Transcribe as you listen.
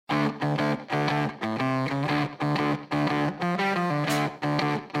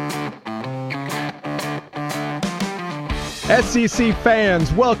SEC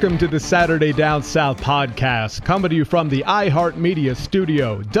fans, welcome to the Saturday Down South podcast, coming to you from the iHeartMedia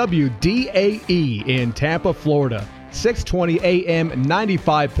studio, WDAE in Tampa, Florida, 620 AM,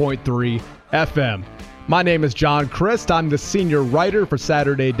 95.3 FM. My name is John Christ. I'm the senior writer for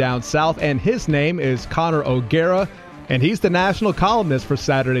Saturday Down South, and his name is Connor O'Gara, and he's the national columnist for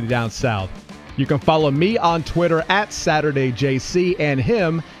Saturday Down South. You can follow me on Twitter at SaturdayJC and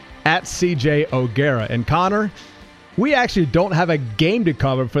him at CJ O'Gara. And Connor, we actually don't have a game to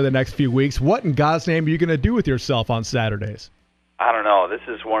cover for the next few weeks. What in God's name are you going to do with yourself on Saturdays? I don't know. This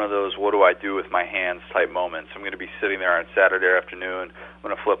is one of those what do I do with my hands type moments. I'm going to be sitting there on Saturday afternoon. I'm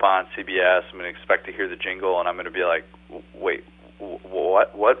going to flip on CBS. I'm going to expect to hear the jingle, and I'm going to be like, wait,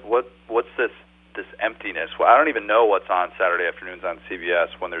 what's this emptiness? Well, I don't even know what's on Saturday afternoons on CBS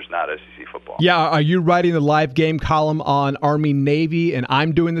when there's not SEC football. Yeah, are you writing the live game column on Army-Navy and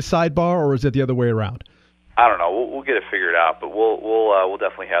I'm doing the sidebar, or is it the other way around? I don't know. We'll get it figured out, but we'll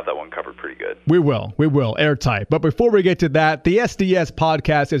definitely have that one covered pretty good. We will, airtight. But before we get to that, the SDS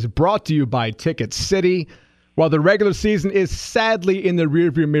podcast is brought to you by Ticket City. While the regular season is sadly in the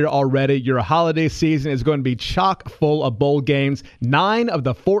rearview mirror already, your holiday season is going to be chock full of bowl games. 9 of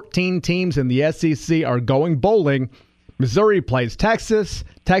the 14 teams in the SEC are going bowling. Missouri plays Texas.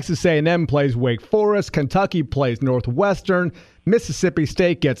 Texas A&M plays Wake Forest. Kentucky plays Northwestern. Mississippi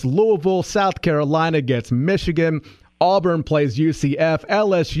State gets Louisville. South Carolina gets Michigan. Auburn plays UCF.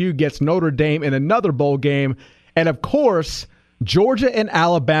 LSU gets Notre Dame in another bowl game. And, of course, Georgia and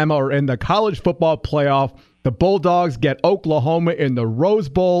Alabama are in the college football playoff. The Bulldogs get Oklahoma in the Rose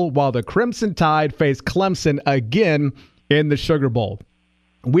Bowl, while the Crimson Tide face Clemson again in the Sugar Bowl.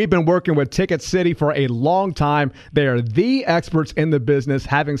 We've been working with Ticket City for a long time. They are the experts in the business,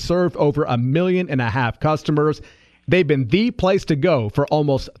 having served over 1.5 million customers. They've been the place to go for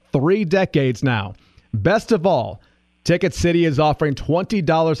almost 3 decades now. Best of all, Ticket City is offering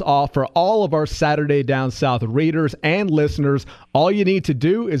 $20 off for all of our Saturday Down South readers and listeners. All you need to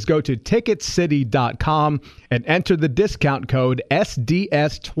do is go to ticketcity.com and enter the discount code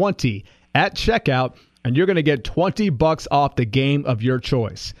SDS20 at checkout, and you're going to get $20 off the game of your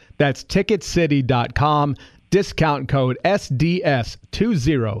choice. That's ticketcity.com, discount code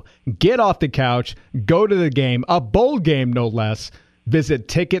SDS20. Get off the couch, go to the game, a bowl game no less. Visit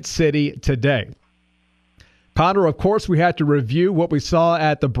Ticket City today. Connor, of course, we had to review what we saw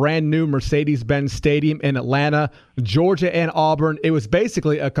at the brand new Mercedes-Benz Stadium in Atlanta, Georgia and Auburn. It was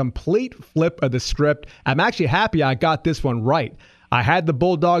basically a complete flip of the script. I'm actually happy I got this one right. I had the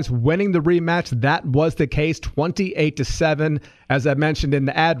Bulldogs winning the rematch. That was the case, 28-7. As I mentioned in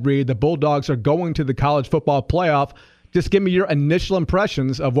the ad read, the Bulldogs are going to the college football playoff. Just give me your initial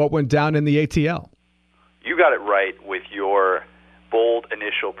impressions of what went down in the ATL. You got it right with your bold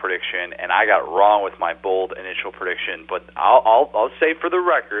initial prediction, and I got wrong with my bold initial prediction. But I'll say for the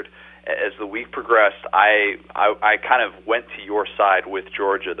record, as the week progressed, I kind of went to your side with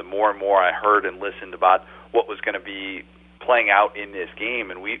Georgia. The more and more I heard and listened about what was going to be playing out in this game,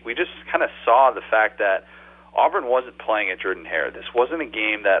 and we just kind of saw the fact that Auburn wasn't playing at Jordan-Hare. This wasn't a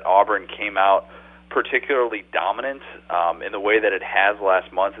game that Auburn came out particularly dominant in the way that it has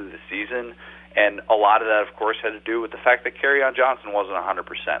last month of the season. And a lot of that, of course, had to do with the fact that Kerryon Johnson wasn't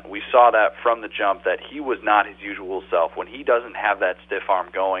 100%. We saw that from the jump, that he was not his usual self. When he doesn't have that stiff arm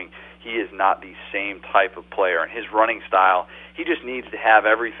going, he is not the same type of player. And his running style, he just needs to have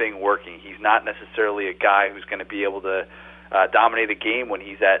everything working. He's not necessarily a guy who's going to be able to dominate a game when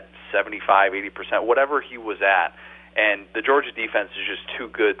he's at 75, 80%, whatever he was at. And the Georgia defense is just too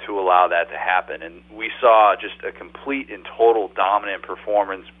good to allow that to happen. And we saw just a complete and total dominant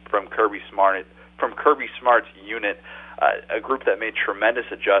performance from Kirby Smart's unit, a group that made tremendous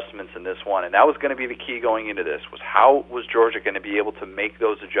adjustments in this one. And that was going to be the key going into this, was how was Georgia going to be able to make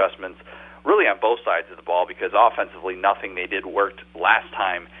those adjustments really on both sides of the ball, because offensively nothing they did worked last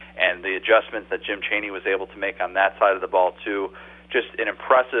time. And the adjustments that Jim Chaney was able to make on that side of the ball too, just an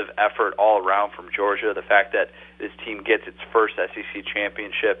impressive effort all around from Georgia. The fact that this team gets its first SEC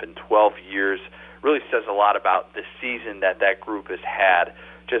championship in 12 years really says a lot about the season that group has had.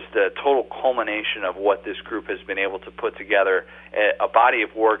 Just a total culmination of what this group has been able to put together, a body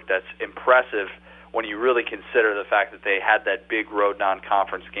of work that's impressive when you really consider the fact that they had that big road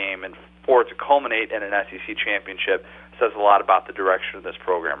non-conference game, and for it to culminate in an SEC championship says a lot about the direction of this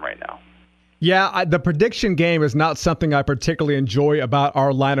program right now. Yeah, the prediction game is not something I particularly enjoy about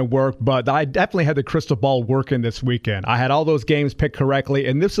our line of work, but I definitely had the crystal ball working this weekend. I had all those games picked correctly,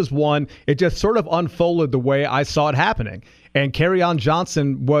 and this is one, it just sort of unfolded the way I saw it happening. And Kerryon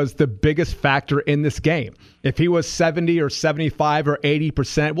Johnson was the biggest factor in this game. If he was 70 or 75 or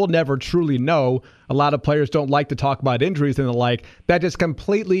 80%, we'll never truly know. A lot of players don't like to talk about injuries and the like. That just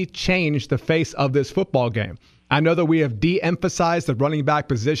completely changed the face of this football game. I know that we have de-emphasized the running back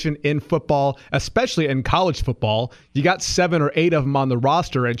position in football, especially in college football. You got 7 or 8 of them on the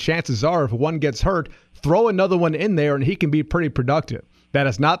roster, and chances are if one gets hurt, throw another one in there and he can be pretty productive. That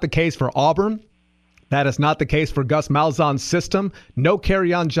is not the case for Auburn. That is not the case for Gus Malzahn's system. No,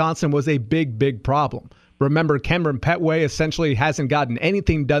 Kerryon Johnson was a big, big problem. Remember, Cameron Petway essentially hasn't gotten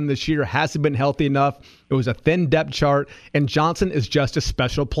anything done this year, hasn't been healthy enough. It was a thin depth chart, and Johnson is just a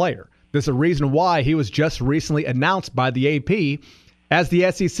special player. There's a reason why he was just recently announced by the AP as the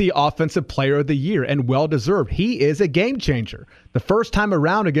SEC Offensive Player of the Year, and well-deserved. He is a game changer. The first time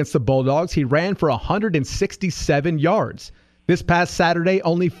around against the Bulldogs, he ran for 167 yards. This past Saturday,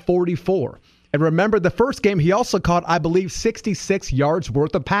 only 44. And remember, the first game, he also caught, I believe, 66 yards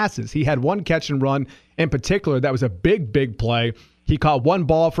worth of passes. He had one catch and run in particular that was a big, big play. He caught one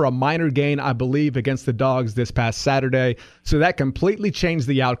ball for a minor gain, I believe, against the Dogs this past Saturday. So that completely changed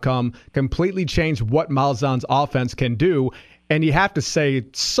the outcome, completely changed what Malzahn's offense can do. And you have to say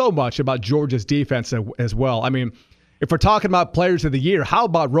so much about Georgia's defense as well. I mean, if we're talking about players of the year, how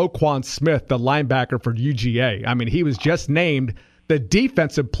about Roquan Smith, the linebacker for UGA? I mean, he was just named the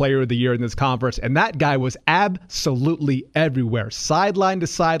defensive player of the year in this conference, and that guy was absolutely everywhere. Sideline to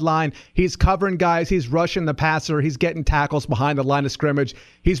sideline, he's covering guys, he's rushing the passer, he's getting tackles behind the line of scrimmage,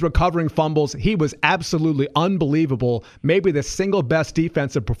 he's recovering fumbles. He was absolutely unbelievable. Maybe the single best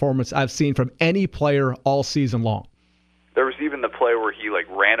defensive performance I've seen from any player all season long. There was even the play where he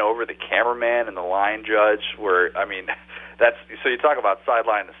ran over the cameraman and the line judge. That's so you talk about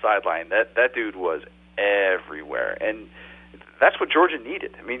sideline to sideline. That dude was everywhere, and that's what Georgia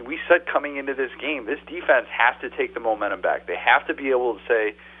needed. I mean, we said coming into this game, this defense has to take the momentum back. They have to be able to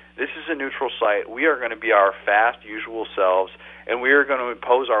say, this is a neutral site. We are going to be our fast, usual selves, and we are going to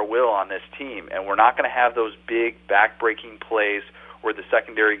impose our will on this team. And we're not going to have those big, back-breaking plays where the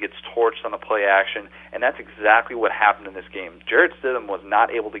secondary gets torched on the play action. And that's exactly what happened in this game. Jarrett Stidham was not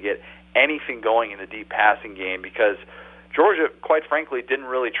able to get anything going in the deep passing game because Georgia, quite frankly, didn't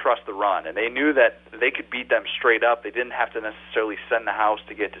really trust the run, and they knew that they could beat them straight up. They didn't have to necessarily send the house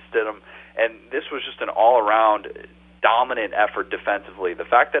to get to Stidham, and this was just an all-around dominant effort defensively. The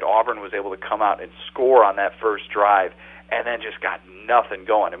fact that Auburn was able to come out and score on that first drive and then just got nothing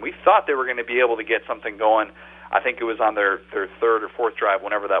going, and we thought they were going to be able to get something going. I think it was on their third or fourth drive,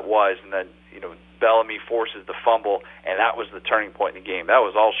 whenever that was, and then Bellamy forces the fumble, and that was the turning point in the game. That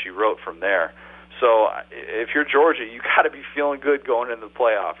was all she wrote from there. So if you're Georgia, you got to be feeling good going into the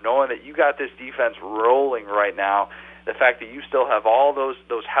playoff, knowing that you got this defense rolling right now. The fact that you still have all those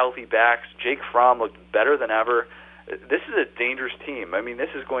healthy backs. Jake Fromm looked better than ever. This is a dangerous team. I mean, this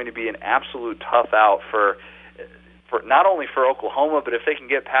is going to be an absolute tough out for not only for Oklahoma, but if they can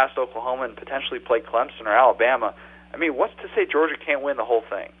get past Oklahoma and potentially play Clemson or Alabama. I mean, what's to say Georgia can't win the whole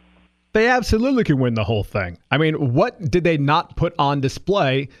thing? They absolutely can win the whole thing. I mean, what did they not put on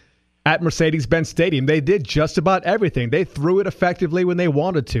display at Mercedes-Benz Stadium? They did just about everything. They threw it effectively when they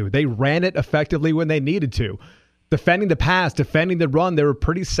wanted to. They ran it effectively when they needed to. Defending the pass, defending the run, they were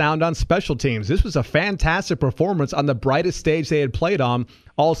pretty sound on special teams. This was a fantastic performance on the brightest stage they had played on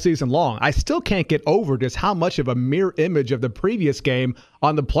all season long. I still can't get over just how much of a mirror image of the previous game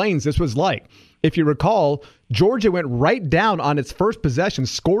on the Plains this was like. If you recall, Georgia went right down on its first possession,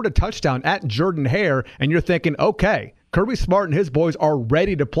 scored a touchdown at Jordan-Hare, and you're thinking, okay, Kirby Smart and his boys are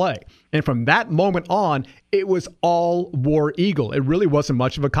ready to play. And from that moment on, it was all War Eagle. It really wasn't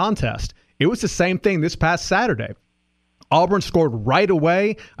much of a contest. It was the same thing this past Saturday. Auburn scored right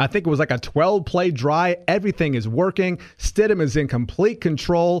away. I think it was like a 12-play drive. Everything is working. Stidham is in complete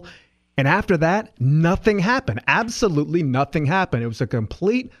control. And after that, nothing happened. Absolutely nothing happened. It was a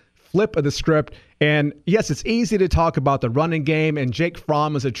complete flip of the script. And yes, it's easy to talk about the running game, and Jake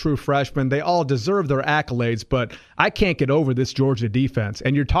Fromm is a true freshman. They all deserve their accolades, but I can't get over this Georgia defense.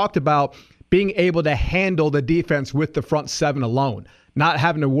 And you talked about being able to handle the defense with the front seven alone, not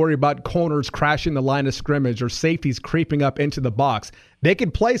having to worry about corners crashing the line of scrimmage or safeties creeping up into the box. They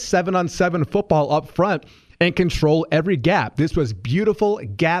could play 7-on-7 football up front and control every gap. This was beautiful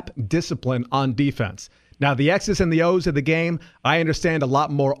gap discipline on defense. Now, the X's and the O's of the game, I understand a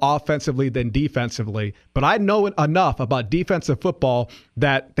lot more offensively than defensively, but I know enough about defensive football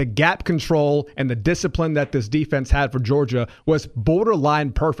that the gap control and the discipline that this defense had for Georgia was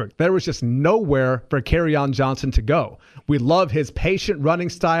borderline perfect. There was just nowhere for Kerryon Johnson to go. We love his patient running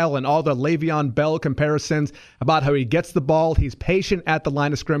style and all the Le'Veon Bell comparisons about how he gets the ball, he's patient at the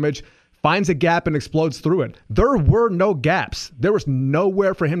line of scrimmage, finds a gap and explodes through it. There were no gaps. There was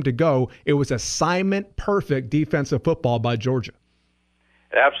nowhere for him to go. It was assignment perfect defensive football by Georgia.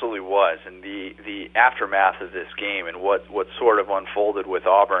 It absolutely was. And the aftermath of this game and what sort of unfolded with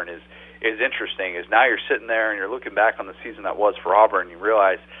Auburn is interesting. Is now you're sitting there and you're looking back on the season that was for Auburn and you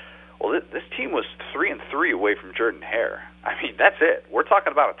realize, well, this team was 3-3 away from Jordan Hare. I mean, that's it. We're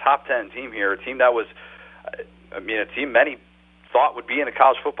talking about a top 10 team here, a team that was, a team many thought would be in a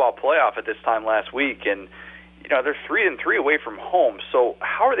college football playoff at this time last week, and they're 3-3 away from home. So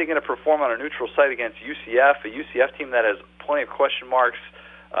how are they going to perform on a neutral site against UCF, a UCF team that has plenty of question marks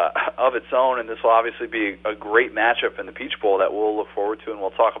of its own? And this will obviously be a great matchup in the Peach Bowl that we'll look forward to, and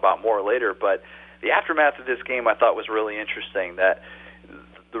we'll talk about more later. But the aftermath of this game I thought was really interesting. That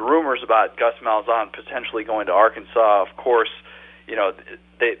the rumors about Gus Malzahn potentially going to Arkansas, of course,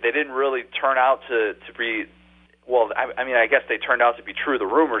 they didn't really turn out to be. Well, I guess they turned out to be true. The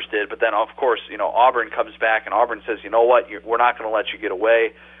rumors did, but then, of course, Auburn comes back, and Auburn says, you know what, we're not going to let you get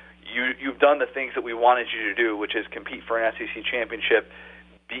away. You've done the things that we wanted you to do, which is compete for an SEC championship,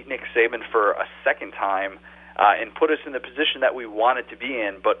 beat Nick Saban for a second time, and put us in the position that we wanted to be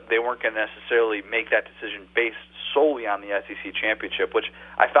in, but they weren't going to necessarily make that decision based solely on the SEC championship, which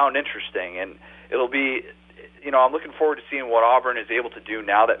I found interesting. And it'll be... I'm looking forward to seeing what Auburn is able to do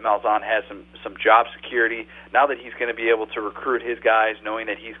now that Malzahn has some job security, now that he's going to be able to recruit his guys, knowing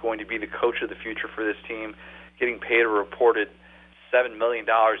that he's going to be the coach of the future for this team, getting paid a reported $7 million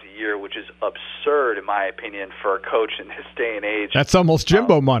a year, which is absurd, in my opinion, for a coach in this day and age. That's almost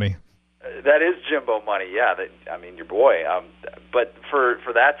Jimbo money. That is Jimbo money, yeah. Your boy. But for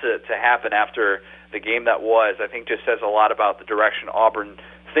that to happen after the game that was, I think just says a lot about the direction Auburn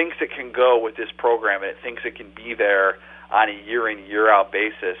thinks it can go with this program, and it thinks it can be there on a year-in, year-out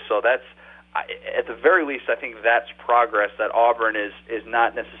basis. So that's, at the very least, I think that's progress, that Auburn is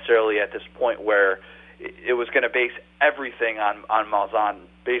not necessarily at this point where it was going to base everything on Malzahn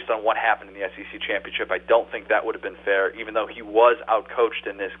based on what happened in the SEC championship. I don't think that would have been fair, even though he was outcoached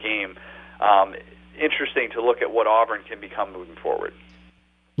in this game. Interesting to look at what Auburn can become moving forward.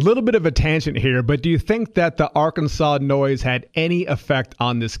 Little bit of a tangent here, but do you think that the Arkansas noise had any effect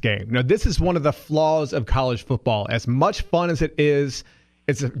on this game? Now, this is one of the flaws of college football. As much fun as it is,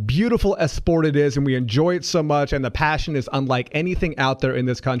 it's as beautiful a sport it is, and we enjoy it so much, and the passion is unlike anything out there in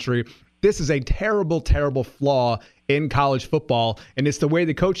this country. This is a terrible, terrible flaw in college football, and it's the way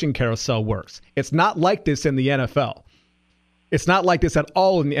the coaching carousel works. It's not like this in the NFL. It's not like this at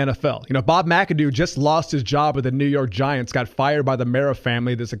all in the NFL. Bob McAdoo just lost his job with the New York Giants, got fired by the Mara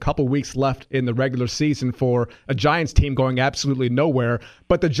family. There's a couple weeks left in the regular season for a Giants team going absolutely nowhere.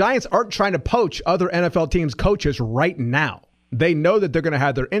 But the Giants aren't trying to poach other NFL teams' coaches right now. They know that they're going to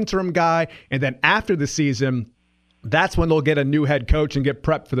have their interim guy, and then after the season, that's when they'll get a new head coach and get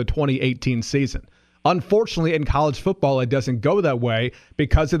prepped for the 2018 season. Unfortunately, in college football, it doesn't go that way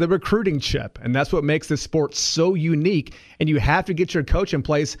because of the recruiting chip. And that's what makes this sport so unique. And you have to get your coach in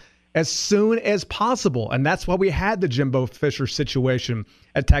place as soon as possible. And that's why we had the Jimbo Fisher situation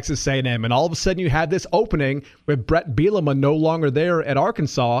at Texas A&M. And all of a sudden you have this opening with Brett Bielema no longer there at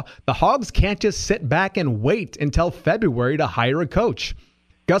Arkansas. The Hogs can't just sit back and wait until February to hire a coach.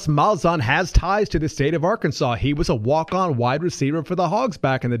 Gus Malzahn has ties to the state of Arkansas. He was a walk-on wide receiver for the Hogs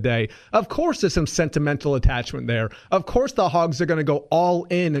back in the day. Of course there's some sentimental attachment there. Of course the Hogs are going to go all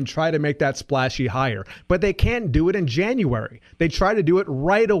in and try to make that splashy hire. But they can't do it in January. They try to do it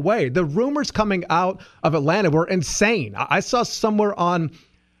right away. The rumors coming out of Atlanta were insane. I saw somewhere on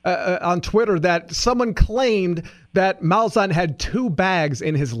Twitter that someone claimed that Malzahn had 2 bags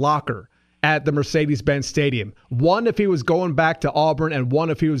in his locker at the Mercedes-Benz Stadium. One if he was going back to Auburn, and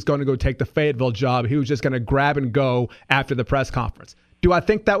one if he was going to go take the Fayetteville job. He was just going to grab and go after the press conference. Do I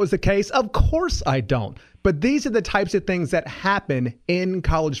think that was the case? Of course I don't. But these are the types of things that happen in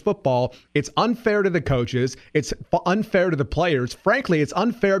college football. It's unfair to the coaches. It's unfair to the players. Frankly, it's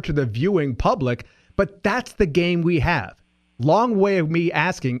unfair to the viewing public. But that's the game we have. Long way of me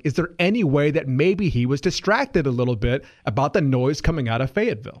asking, is there any way that maybe he was distracted a little bit about the noise coming out of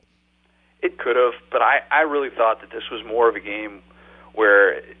Fayetteville? It could have, but I really thought that this was more of a game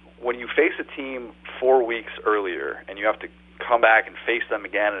where when you face a team 4 weeks earlier and you have to come back and face them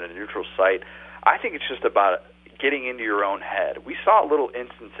again at a neutral site, I think it's just about getting into your own head. We saw little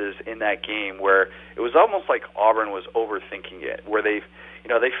instances in that game where it was almost like Auburn was overthinking it, where they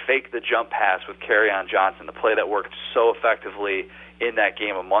faked the jump pass with Kerryon Johnson, the play that worked so effectively in that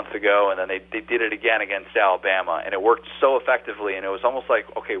game a month ago, and then they did it again against Alabama, and it worked so effectively, and it was almost like,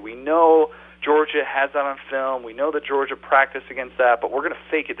 okay, we know Georgia has that on film, we know that Georgia practiced against that, but we're going to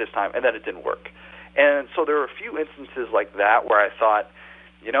fake it this time, and then it didn't work. And so there were a few instances like that where I thought,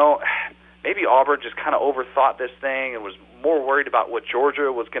 maybe Auburn just kind of overthought this thing and was more worried about what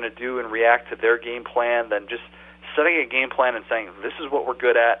Georgia was going to do and react to their game plan than just setting a game plan and saying, this is what we're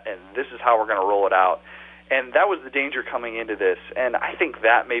good at, and this is how we're going to roll it out. And that was the danger coming into this. And I think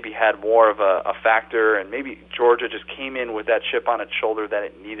that maybe had more of a factor, and maybe Georgia just came in with that chip on its shoulder that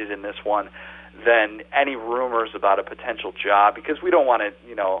it needed in this one than any rumors about a potential job, because we don't want to,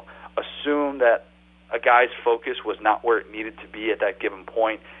 assume that a guy's focus was not where it needed to be at that given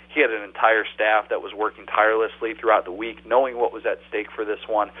point. He had an entire staff that was working tirelessly throughout the week, knowing what was at stake for this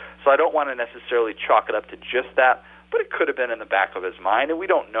one. So I don't want to necessarily chalk it up to just that, but it could have been in the back of his mind, and we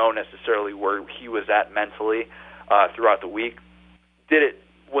don't know necessarily where he was at mentally throughout the week.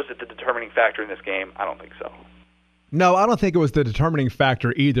 Was it the determining factor in this game? I don't think so. No, I don't think it was the determining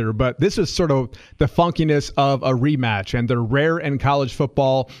factor either, but this is sort of the funkiness of a rematch, and they're rare in college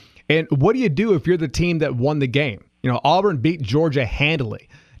football. And what do you do if you're the team that won the game? Auburn beat Georgia handily.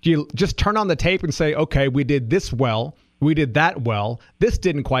 Do you just turn on the tape and say, okay, we did this well, we did that well, this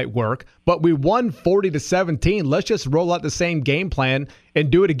didn't quite work, but we won 40-17. Let's just roll out the same game plan and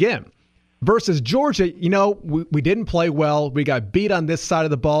do it again. Versus Georgia, we didn't play well. We got beat on this side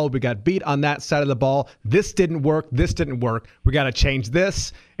of the ball. We got beat on that side of the ball. This didn't work. This didn't work. We got to change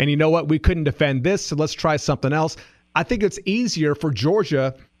this. And you know what? We couldn't defend this, so let's try something else. I think it's easier for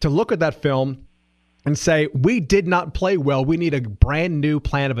Georgia to look at that film and say, we did not play well. We need a brand new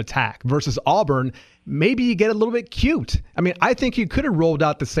plan of attack. Versus Auburn, maybe you get a little bit cute. I mean, I think you could have rolled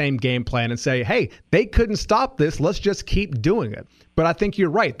out the same game plan and say, hey, they couldn't stop this. Let's just keep doing it. But I think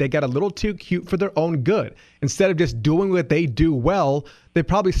you're right. They got a little too cute for their own good. Instead of just doing what they do well, they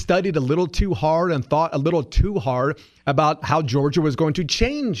probably studied a little too hard and thought a little too hard about how Georgia was going to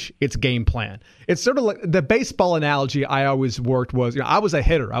change its game plan. It's sort of like the baseball analogy I always worked was, I was a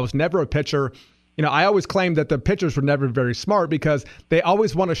hitter. I was never a pitcher. I always claimed that the pitchers were never very smart because they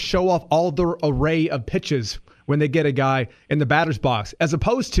always want to show off all their array of pitches when they get a guy in the batter's box, as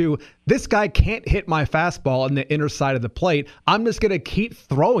opposed to, this guy can't hit my fastball in the inner side of the plate. I'm just going to keep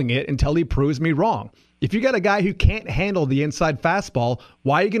throwing it until he proves me wrong. If you got a guy who can't handle the inside fastball,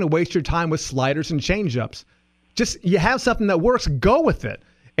 why are you going to waste your time with sliders and changeups? Just, you have something that works, go with it.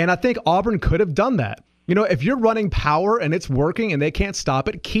 And I think Auburn could have done that. If you're running power and it's working and they can't stop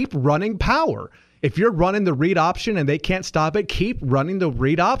it, keep running power. If you're running the read option and they can't stop it, keep running the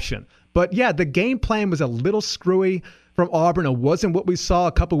read option. But yeah, the game plan was a little screwy from Auburn. It wasn't what we saw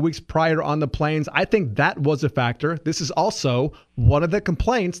a couple weeks prior on the Plains. I think that was a factor. This is also one of the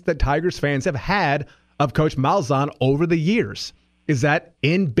complaints that Tigers fans have had of Coach Malzahn over the years, is that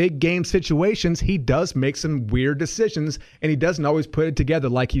in big game situations, he does make some weird decisions and he doesn't always put it together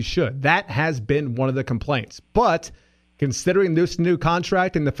like he should. That has been one of the complaints. But considering this new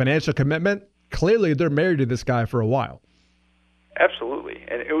contract and the financial commitment, clearly they're married to this guy for a while. Absolutely.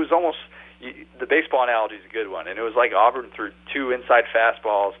 And it was almost, the baseball analogy is a good one, and it was like Auburn threw two inside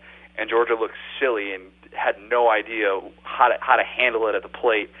fastballs and Georgia looked silly and had no idea how to handle it at the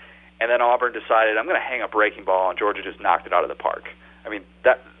plate. And then Auburn decided, I'm going to hang a breaking ball, and Georgia just knocked it out of the park. I mean,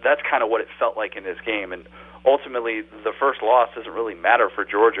 that's kind of what it felt like in this game. And ultimately, the first loss doesn't really matter for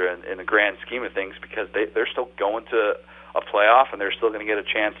Georgia in the grand scheme of things, because they're still going to a playoff, and they're still going to get a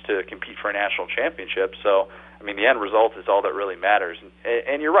chance to compete for a national championship. So, I mean, the end result is all that really matters.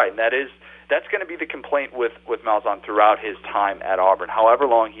 And you're right, and that's going to be the complaint with Malzahn throughout his time at Auburn, however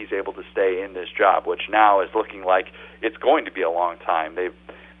long he's able to stay in this job, which now is looking like it's going to be a long time. They've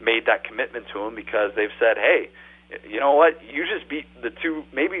made that commitment to him because they've said, hey, you know what, you just beat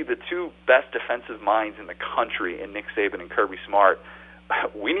maybe the two best defensive minds in the country in Nick Saban and Kirby Smart.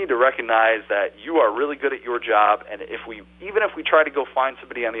 We need to recognize that you are really good at your job, and even if we try to go find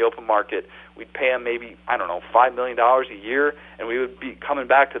somebody on the open market, we'd pay him maybe, $5 million a year, and we would be coming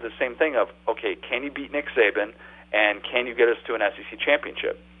back to the same thing of, okay, can you beat Nick Saban, and can you get us to an SEC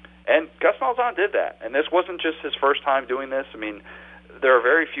championship? And Gus Malzahn did that, and this wasn't just his first time doing this. I mean, there are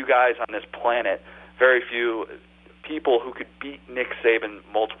very few guys on this planet, very few people who could beat Nick Saban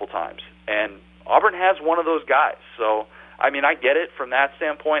multiple times, and Auburn has one of those guys. So, I mean, I get it from that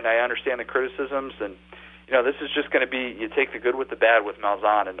standpoint. I understand the criticisms, and this is just going to be, you take the good with the bad with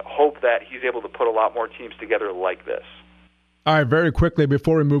Malzahn and hope that he's able to put a lot more teams together like this. All right, very quickly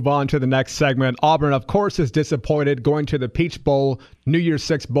before we move on to the next segment, Auburn, of course, is disappointed going to the Peach Bowl, New Year's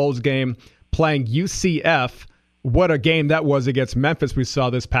Six Bowls game, playing UCF. What a game that was against Memphis we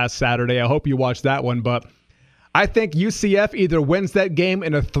saw this past Saturday. I hope you watched that one, but I think UCF either wins that game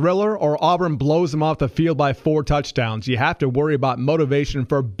in a thriller or Auburn blows them off the field by 4 touchdowns. You have to worry about motivation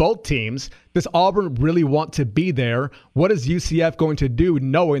for both teams. Does Auburn really want to be there? What is UCF going to do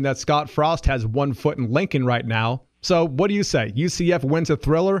knowing that Scott Frost has one foot in Lincoln right now? So what do you say? UCF wins a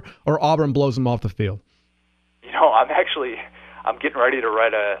thriller or Auburn blows them off the field? I'm getting ready to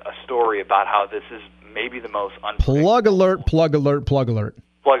write a story about how this is maybe the most unpredictable. Plug alert, plug alert, plug alert.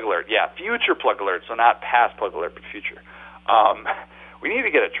 Plug alert, yeah. Future plug alert, so not past plug alert, but future. We need to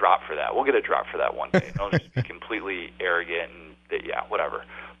get a drop for that. We'll get a drop for that one day. Don't just be completely arrogant and, whatever.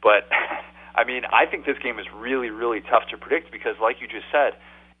 But, I think this game is really, really tough to predict because, like you just said,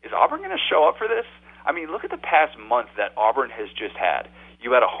 is Auburn going to show up for this? Look at the past month that Auburn has just had.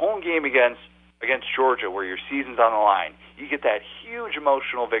 You had a home game against Georgia where your season's on the line. You get that huge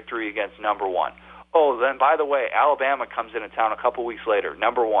emotional victory against number 1. Oh, then, by the way, Alabama comes into town a couple weeks later,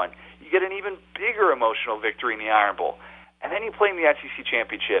 number 1. You get an even bigger emotional victory in the Iron Bowl. And then you play in the SEC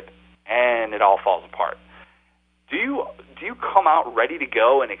Championship, and it all falls apart. Do you come out ready to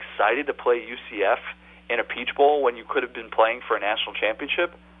go and excited to play UCF in a Peach Bowl when you could have been playing for a national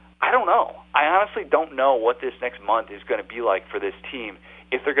championship? I don't know. I honestly don't know what this next month is going to be like for this team,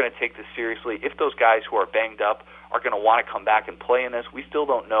 if they're going to take this seriously, if those guys who are banged up are going to want to come back and play in this. We still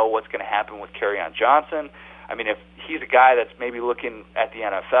don't know what's going to happen with Kerryon Johnson. If he's a guy that's maybe looking at the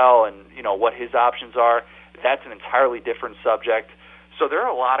NFL and, what his options are, that's an entirely different subject. So there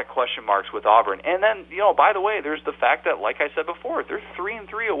are a lot of question marks with Auburn. And then, by the way, there's the fact that, like I said before, they're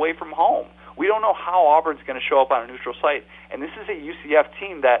 3-3 away from home. We don't know how Auburn's going to show up on a neutral site. And this is a UCF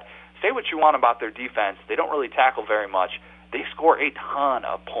team that, say what you want about their defense, they don't really tackle very much. They score a ton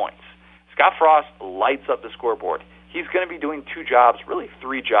of points. Scott Frost lights up the scoreboard. He's going to be doing 2 jobs, really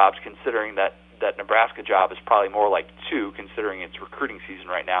 3 jobs, considering that Nebraska job is probably more like 2, considering it's recruiting season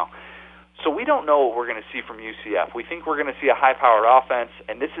right now. So we don't know what we're going to see from UCF. We think we're going to see a high-powered offense,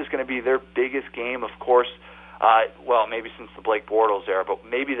 and this is going to be their biggest game, of course, maybe since the Blake Bortles era, but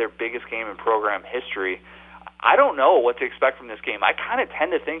maybe their biggest game in program history. I don't know what to expect from this game. I kind of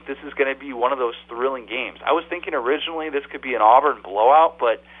tend to think this is going to be one of those thrilling games. I was thinking originally this could be an Auburn blowout,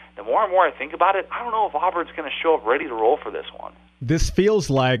 but the more and more I think about it, I don't know if Auburn's going to show up ready to roll for this one. This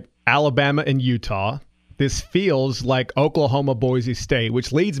feels like Alabama and Utah. This feels like Oklahoma, Boise State,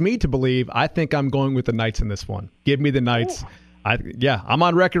 which leads me to believe I think I'm going with the Knights in this one. Give me the Knights. I'm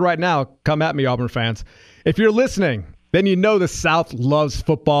on record right now. Come at me, Auburn fans. If you're listening, then you know the South loves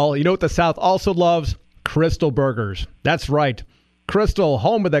football. You know what the South also loves? Crystal Burgers. That's right. Crystal,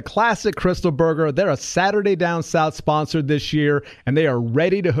 home of the classic Crystal Burger. They're a Saturday Down South sponsor this year, and they are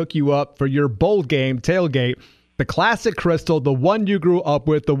ready to hook you up for your bowl game tailgate. The classic Crystal, the one you grew up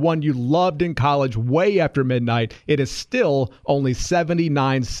with, the one you loved in college way after midnight, it is still only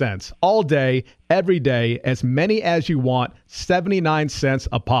 79 cents. All day, every day, as many as you want, 79 cents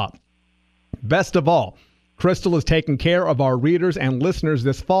a pop. Best of all, Crystal is taking care of our readers and listeners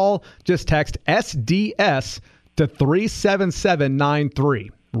this fall. Just text SDS to 37793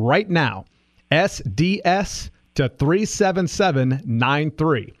 right now. SDS to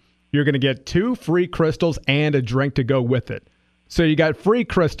 37793. You're going to get 2 free crystals and a drink to go with it. So you got free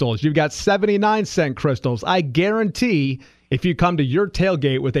crystals. You've got 79-cent crystals. I guarantee if you come to your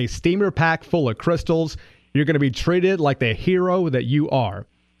tailgate with a steamer pack full of crystals, you're going to be treated like the hero that you are.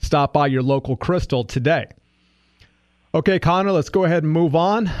 Stop by your local Crystal today. Okay, Connor, let's go ahead and move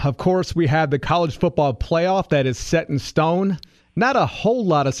on. Of course, we have the college football playoff that is set in stone. Not a whole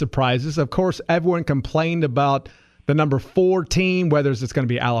lot of surprises. Of course, everyone complained about the number 4 team, whether it's going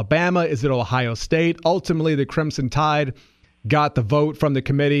to be Alabama, is it Ohio State? Ultimately, the Crimson Tide got the vote from the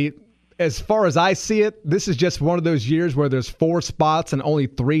committee. As far as I see it, this is just one of those years where there's 4 spots and only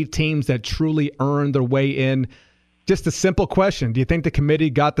 3 teams that truly earn their way in. Just a simple question. Do you think the committee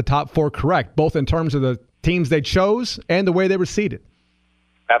got the top 4 correct, both in terms of the teams they chose and the way they were seated?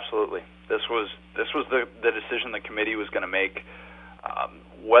 Absolutely. This was the decision the committee was going to make.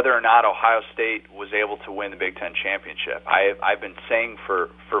 Whether or not Ohio State was able to win the Big Ten championship, I've been saying for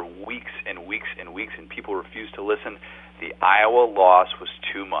weeks and weeks and weeks, and people refuse to listen. The Iowa loss was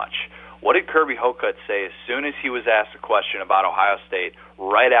too much. What did Kirby Hocutt say as soon as he was asked a question about Ohio State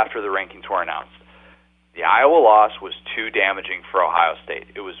right after the rankings were announced? The Iowa loss was too damaging for Ohio State.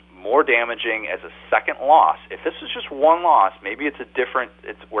 It was more damaging as a second loss. If this was just one loss, maybe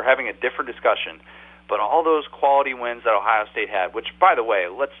we're having a different discussion. But all those quality wins that Ohio State had, which, by the way,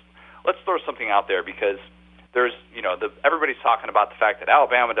 let's throw something out there, because there's, everybody's talking about the fact that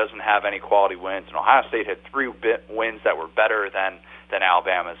Alabama doesn't have any quality wins, and Ohio State had 3 wins that were better than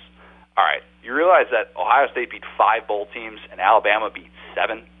Alabama's. All right, you realize that Ohio State beat 5 bowl teams and Alabama beat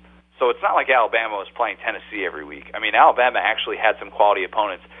 7? So it's not like Alabama was playing Tennessee every week. I mean, Alabama actually had some quality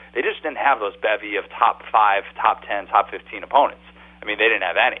opponents. They just didn't have those bevy of top 5, top 10, top 15 opponents. I mean, they didn't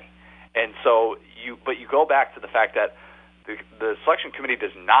have any. And so you go back to the fact that the selection committee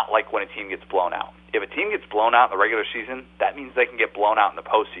does not like when a team gets blown out. If a team gets blown out in the regular season, that means they can get blown out in the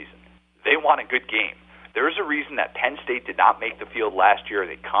postseason. They want a good game. There is a reason that Penn State did not make the field last year.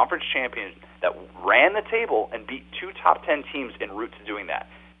 The conference champion that ran the table and beat 2 top 10 teams en route to doing that.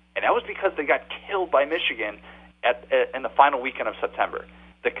 And that was because they got killed by Michigan in the final weekend of September.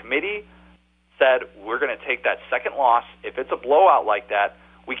 The committee said, we're going to take that second loss. If it's a blowout like that,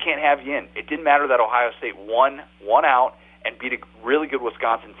 we can't have you in. It didn't matter that Ohio State won out and beat a really good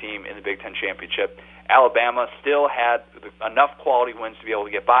Wisconsin team in the Big Ten Championship. Alabama still had enough quality wins to be able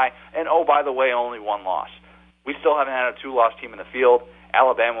to get by. And, oh, by the way, only 1 loss. We still haven't had a 2-loss team in the field.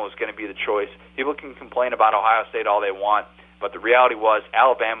 Alabama was going to be the choice. People can complain about Ohio State all they want, but the reality was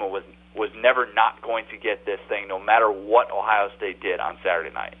Alabama was never not going to get this thing no matter what Ohio State did on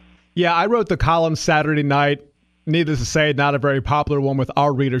Saturday night. Yeah, I wrote the column Saturday night. Needless to say, not a very popular one with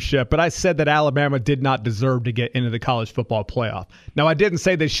our readership, but I said that Alabama did not deserve to get into the college football playoff. Now, I didn't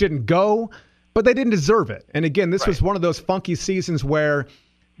say they shouldn't go, but they didn't deserve it. And again, this was one of those funky seasons where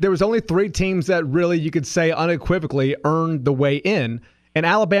there was only 3 teams that really, you could say unequivocally, earned the way in, and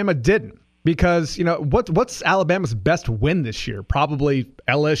Alabama didn't. Because, what's Alabama's best win this year? Probably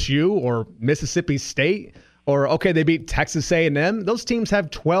LSU or Mississippi State, or, okay, they beat Texas A&M. Those teams have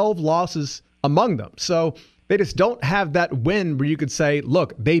 12 losses among them. So they just don't have that win where you could say,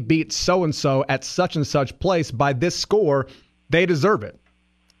 look, they beat so-and-so at such and such place by this score. They deserve it.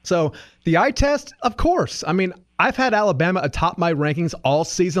 So the eye test, of course. I mean, I've had Alabama atop my rankings all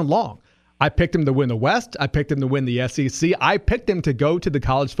season long. I picked him to win the West. I picked him to win the SEC. I picked him to go to the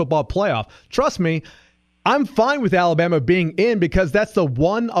college football playoff. Trust me, I'm fine with Alabama being in because that's the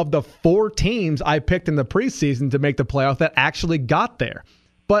one of the 4 teams I picked in the preseason to make the playoff that actually got there.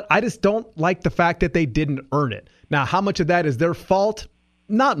 But I just don't like the fact that they didn't earn it. Now, how much of that is their fault?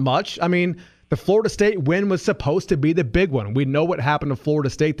 Not much. I mean, the Florida State win was supposed to be the big one. We know what happened to Florida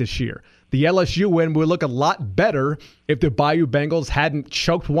State this year. The LSU win would look a lot better if the Bayou Bengals hadn't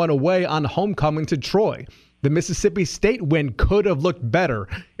choked one away on homecoming to Troy. The Mississippi State win could have looked better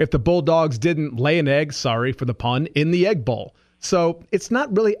if the Bulldogs didn't lay an egg, sorry for the pun, in the Egg Bowl. So it's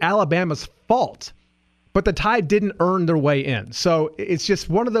not really Alabama's fault. But the Tide didn't earn their way in. So it's just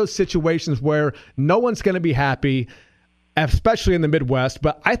one of those situations where no one's going to be happy, especially in the Midwest.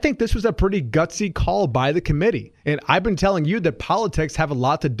 But I think this was a pretty gutsy call by the committee. And I've been telling you that politics have a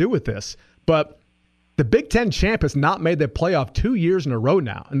lot to do with this. But the Big Ten champ has not made the playoff 2 years in a row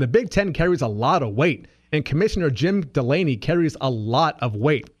now. And the Big Ten carries a lot of weight. And Commissioner Jim Delaney carries a lot of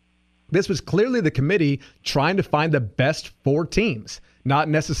weight. This was clearly the committee trying to find the best 4 teams, not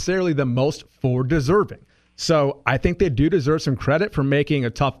necessarily the most 4 deserving. So I think they do deserve some credit for making a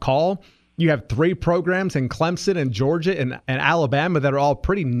tough call. You have 3 programs in Clemson and Georgia and Alabama that are all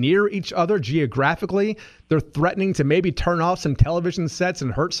pretty near each other geographically. They're threatening to maybe turn off some television sets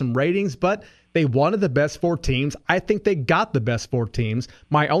and hurt some ratings, but they wanted the best 4 teams. I think they got the best 4 teams.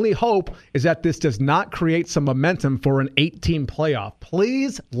 My only hope is that this does not create some momentum for an 8-team playoff.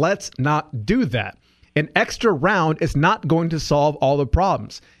 Please, let's not do that. An extra round is not going to solve all the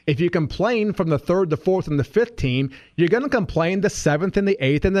problems. If you complain from the 3rd, the 4th, and the 5th team, you're going to complain the 7th and the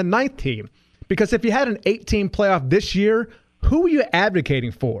 8th and the 9th team. Because if you had an 8-team playoff this year, who are you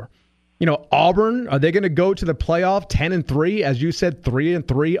advocating for? Auburn, are they going to go to the playoff 10-3, as you said,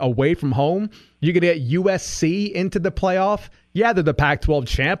 3-3 away from home? You're going to get USC into the playoff? Yeah, they're the Pac-12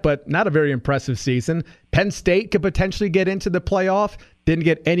 champ, but not a very impressive season. Penn State could potentially get into the playoff. Didn't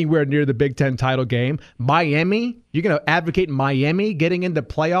get anywhere near the Big Ten title game. Miami, you're going to advocate Miami getting into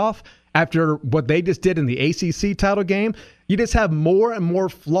playoff after what they just did in the ACC title game? You just have more and more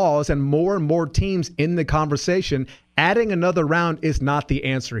flaws and more teams in the conversation. Adding another round is not the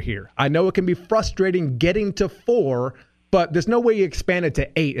answer here. I know it can be frustrating getting to 4, but there's no way you expand it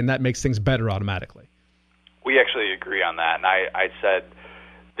to 8 and that makes things better automatically. We actually agree on that, and I said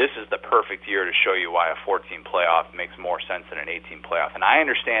this is the perfect year to show you why a 14 playoff makes more sense than an 18 playoff. And I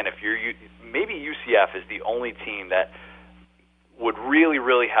understand if maybe UCF is the only team that would really,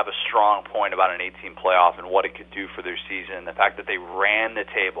 really have a strong point about an 18 playoff and what it could do for their season. The fact that they ran the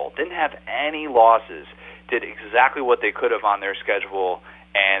table, didn't have any losses, did exactly what they could have on their schedule,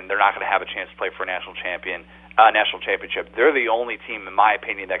 and they're not going to have a chance to play for a national champion. national championship. They're the only team, in my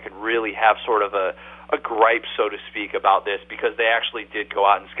opinion, that could really have sort of a gripe, so to speak, about this, because they actually did go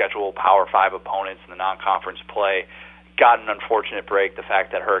out and schedule Power 5 opponents in the non-conference play. Got an unfortunate break, the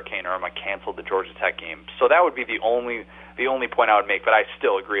fact that Hurricane Irma canceled the Georgia Tech game. So that would be the only point I would make, but I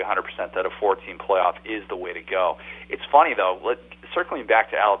still agree 100% that a 4-team playoff is the way to go. It's funny, though, circling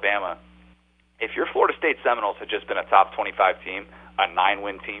back to Alabama, if your Florida State Seminoles had just been a top 25 team, a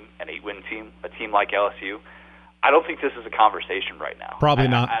 9-win team, an 8-win team, a team like LSU, I don't think this is a conversation right now. Probably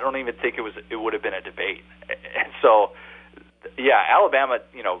not. I don't even think it would have been a debate. And so, yeah, Alabama,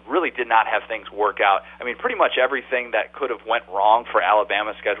 really did not have things work out. I mean, pretty much everything that could have went wrong for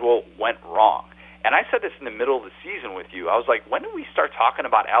Alabama's schedule went wrong. And I said this in the middle of the season with you. I was like, when do we start talking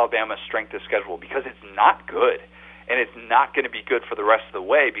about Alabama's strength of schedule? Because it's not good, and it's not going to be good for the rest of the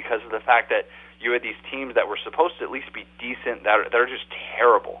way because of the fact that you had these teams that were supposed to at least be decent that are just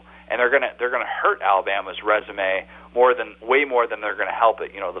terrible. And they're gonna hurt Alabama's resume way more than they're gonna help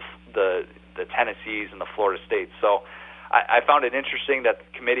it. The Tennessees and the Florida States. So I found it interesting that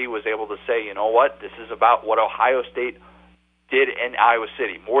the committee was able to say, you know what, this is about what Ohio State did in Iowa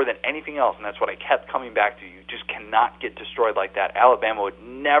City more than anything else, and that's what I kept coming back to. You just cannot get destroyed like that. Alabama would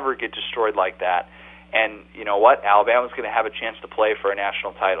never get destroyed like that. And you know what? Alabama's going to have a chance to play for a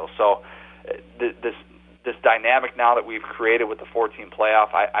national title. So this dynamic now that we've created with the 4-team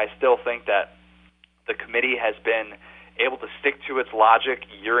playoff, I still think that the committee has been able to stick to its logic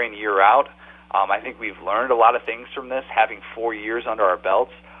year in, year out. I think we've learned a lot of things from this, having 4 years under our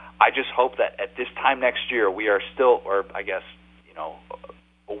belts. I just hope that at this time next year we are still, or I guess,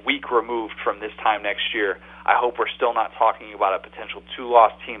 a week removed from this time next year, I hope we're still not talking about a potential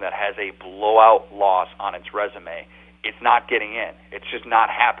 2-loss team that has a blowout loss on its resume. It's not getting in. It's just not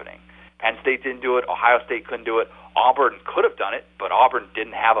happening. Penn State didn't do it. Ohio State couldn't do it. Auburn could have done it, but Auburn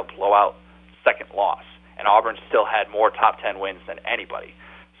didn't have a blowout second loss, and Auburn still had more top 10 wins than anybody.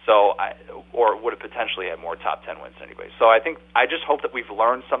 So, or would have potentially had more top 10 wins than anybody. So I just hope that we've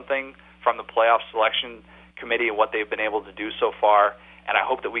learned something from the playoff selection committee and what they've been able to do so far, and I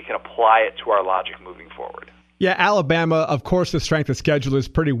hope that we can apply it to our logic moving forward. Yeah, Alabama, of course, the strength of schedule is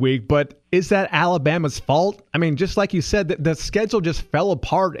pretty weak, but is that Alabama's fault? I mean, just like you said, the schedule just fell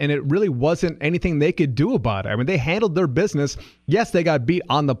apart, and it really wasn't anything they could do about it. I mean, they handled their business. Yes, they got beat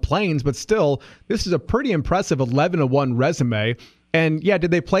on the Plains, but still, this is a pretty impressive 11-1 resume. And yeah,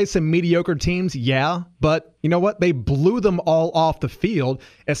 did they play some mediocre teams? Yeah, but you know what? They blew them all off the field.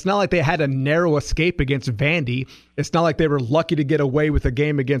 It's not like they had a narrow escape against Vandy. It's not like they were lucky to get away with a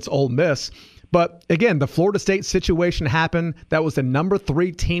game against Ole Miss. But again, the Florida State situation happened. That was the number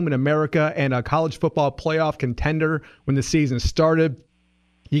 3 team in America and a college football playoff contender when the season started.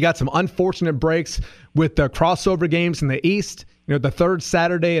 You got some unfortunate breaks with the crossover games in the East. The third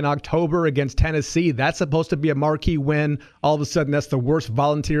Saturday in October against Tennessee, that's supposed to be a marquee win. All of a sudden, that's the worst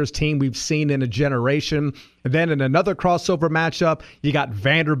Volunteers team we've seen in a generation. And then in another crossover matchup, you got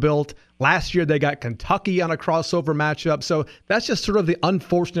Vanderbilt. Last year, they got Kentucky on a crossover matchup. So that's just sort of the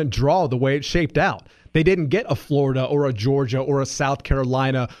unfortunate draw, the way it shaped out. They didn't get a Florida or a Georgia or a South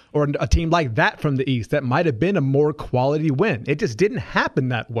Carolina or a team like that from the East that might have been a more quality win. It just didn't happen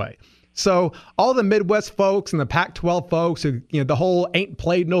that way. So all the Midwest folks and the Pac-12 folks, the whole ain't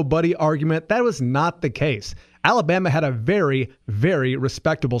played nobody argument, that was not the case. Alabama had a very, very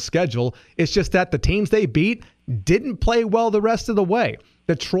respectable schedule. It's just that the teams they beat didn't play well the rest of the way.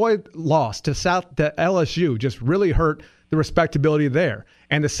 The Troy loss to LSU just really hurt the respectability there.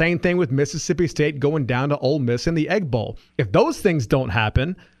 And the same thing with Mississippi State going down to Ole Miss in the Egg Bowl. If those things don't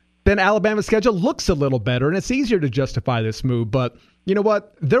happen, then Alabama's schedule looks a little better, and it's easier to justify this move. But you know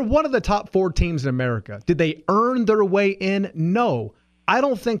what? They're one of the top 4 teams in America. Did they earn their way in? No, I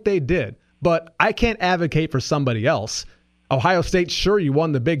don't think they did. But I can't advocate for somebody else. Ohio State, sure, you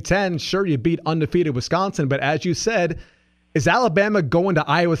won the Big Ten. Sure, you beat undefeated Wisconsin. But as you said, is Alabama going to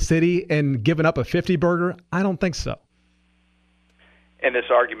Iowa City and giving up a 50-burger? I don't think so. And this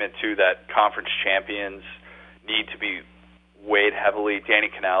argument, too, that conference champions need to be weighed heavily. Danny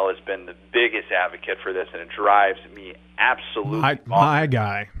Cannell has been the biggest advocate for this, and it drives me absolutely my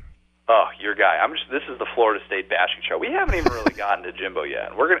guy. Oh, your guy. This is the Florida State bashing show. We haven't even really gotten to Jimbo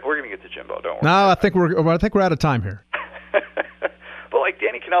yet. We're gonna get to Jimbo. Don't worry. No, I think we're out of time here. But like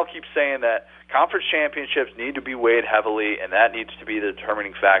Danny Cannell keeps saying that conference championships need to be weighed heavily, and that needs to be the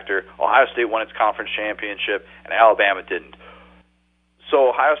determining factor. Ohio State won its conference championship, and Alabama didn't. So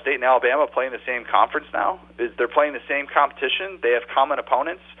Ohio State and Alabama playing the same conference now? They're playing the same competition? They have common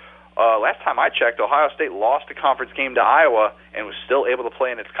opponents? Last time I checked, Ohio State lost a conference game to Iowa and was still able to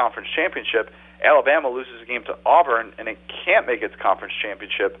play in its conference championship. Alabama loses a game to Auburn, and it can't make its conference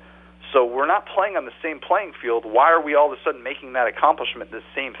championship. So we're not playing on the same playing field. Why are we all of a sudden making that accomplishment the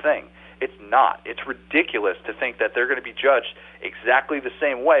same thing? It's not. It's ridiculous to think that they're going to be judged exactly the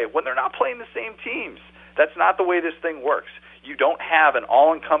same way when they're not playing the same teams. That's not the way this thing works. You don't have an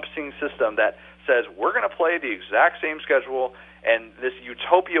all-encompassing system that says we're going to play the exact same schedule, and this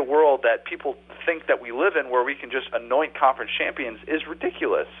utopia world that people think that we live in where we can just anoint conference champions is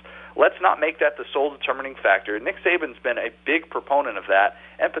ridiculous. Let's not make that the sole determining factor. Nick Saban's been a big proponent of that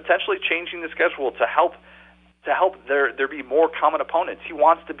and potentially changing the schedule to help there be more common opponents. He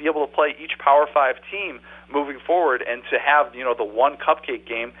wants to be able to play each Power 5 team moving forward and to have, the one cupcake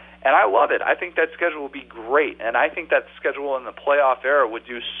game. And I love it. I think that schedule will be great. And I think that schedule in the playoff era would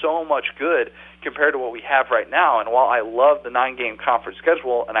do so much good compared to what we have right now. And while I love the 9-game conference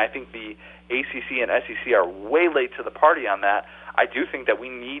schedule, and I think the ACC and SEC are way late to the party on that, I do think that we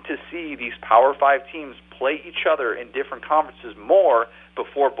need to see these Power 5 teams play each other in different conferences more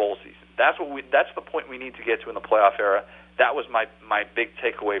before bowl season. That's the point we need to get to in the playoff era. That was my big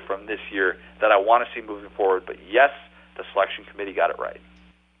takeaway from this year that I want to see moving forward. But yes, the selection committee got it right.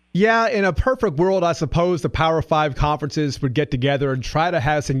 Yeah, in a perfect world, I suppose the Power 5 conferences would get together and try to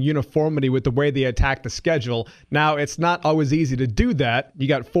have some uniformity with the way they attack the schedule. Now, it's not always easy to do that. You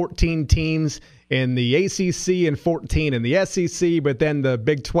got 14 teams in the ACC and 14 in the SEC, but then the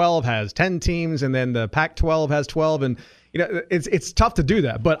Big 12 has 10 teams, and then the Pac-12 has 12, and it's tough to do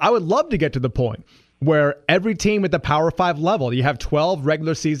that. But I would love to get to the point where every team at the Power 5 level, you have 12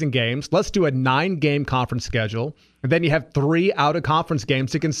 regular season games. Let's do a 9-game conference schedule. And then you have 3 out-of-conference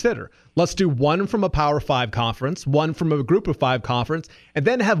games to consider. Let's do 1 from a Power 5 conference, 1 from a Group of 5 conference, and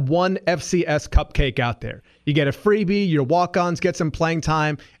then have 1 FCS cupcake out there. You get a freebie, your walk-ons get some playing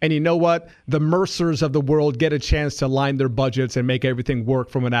time, and you know what? The Mercers of the world get a chance to line their budgets and make everything work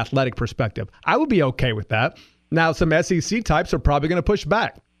from an athletic perspective. I would be okay with that. Now, some SEC types are probably going to push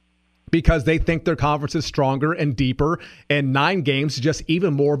back because they think their conference is stronger and deeper, and 9 games is just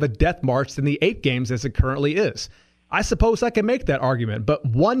even more of a death march than the 8 games as it currently is. I suppose I can make that argument, but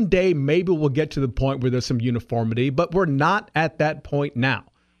one day maybe we'll get to the point where there's some uniformity, but we're not at that point now.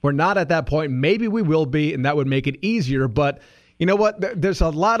 We're not at that point. Maybe we will be, and that would make it easier, but you know what? There's a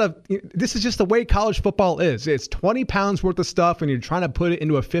lot of – this is just the way college football is. It's 20 pounds worth of stuff, and you're trying to put it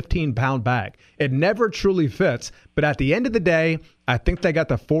into a 15-pound bag. It never truly fits, but at the end of the day, I think they got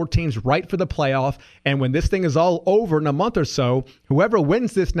the 4 teams right for the playoff, and when this thing is all over in a month or so, whoever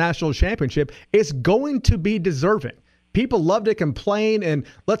wins this national championship is going to be deserving. People love to complain, and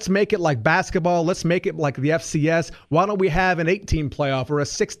let's make it like basketball. Let's make it like the FCS. Why don't we have an 8-team playoff or a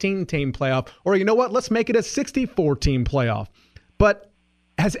 16-team playoff? Or you know what? Let's make it a 64-team playoff. But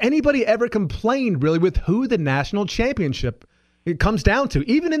has anybody ever complained really with who the national championship it comes down to?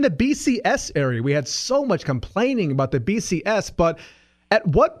 Even in the BCS area, we had so much complaining about the BCS, but at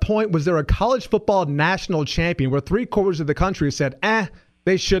what point was there a college football national champion where 3/4 of the country said,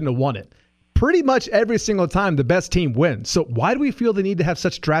 they shouldn't have won it? Pretty much every single time the best team wins. So why do we feel the need to have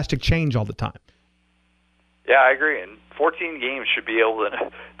such drastic change all the time? Yeah, I agree. And 14 games should be able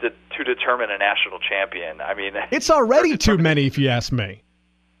to determine a national champion. I mean, it's already too many, if you ask me.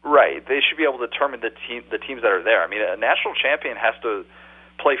 Right. They should be able to determine the teams that are there. I mean, a national champion has to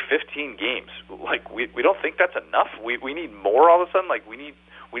play 15 games. Like we don't think that's enough. We need more all of a sudden. Like we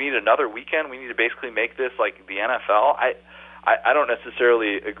need another weekend. We need to basically make this like the NFL. I don't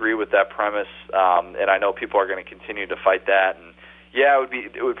necessarily agree with that premise, and I know people are going to continue to fight that. And yeah,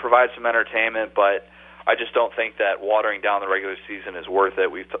 it would provide some entertainment, but I just don't think that watering down the regular season is worth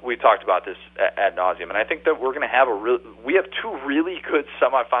it. We've talked about this ad nauseum, and I think that we're going to have we have 2 really good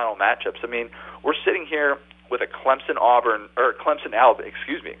semifinal matchups. I mean, we're sitting here with a Clemson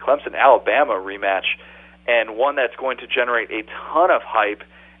Alabama rematch, and one that's going to generate a ton of hype,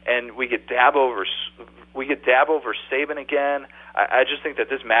 and we get dab over Saban again. I just think that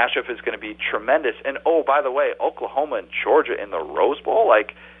this matchup is going to be tremendous. And, oh, by the way, Oklahoma and Georgia in the Rose Bowl,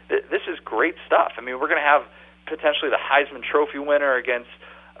 like, this is great stuff. I mean, we're going to have potentially the Heisman Trophy winner against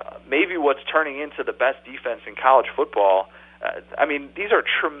maybe what's turning into the best defense in college football. I mean, these are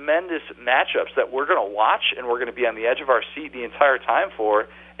tremendous matchups that we're going to watch, and we're going to be on the edge of our seat the entire time for.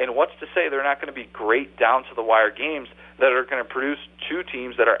 And what's to say they're not going to be great down-to-the-wire games that are going to produce 2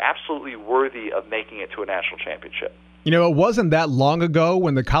 teams that are absolutely worthy of making it to a national championship? You know, it wasn't that long ago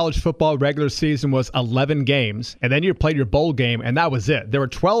when the college football regular season was 11 games, and then you played your bowl game, and that was it. There were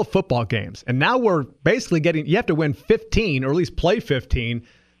 12 football games, and now we're basically you have to win 15, or at least play 15,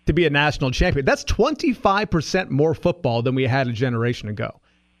 to be a national champion. That's 25% more football than we had a generation ago.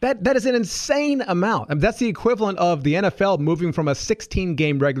 That is an insane amount. I mean, that's the equivalent of the NFL moving from a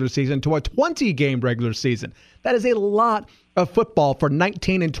 16-game regular season to a 20-game regular season. That is a lot of football for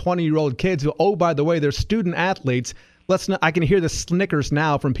 19 and 20-year-old kids who, oh, by the way, they're student athletes. I can hear the snickers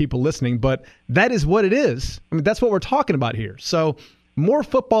now from people listening, but that is what it is. I mean, that's what we're talking about here. So more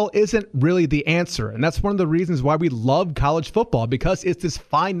football isn't really the answer, and that's one of the reasons why we love college football, because it's this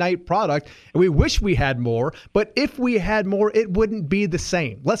finite product, and we wish we had more, but if we had more, it wouldn't be the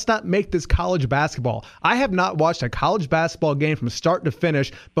same. Let's not make this college basketball. I have not watched a college basketball game from start to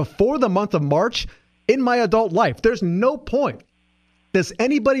finish before the month of March in my adult life. There's no point. Does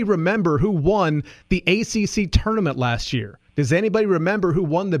anybody remember who won the ACC tournament last year? Does anybody remember who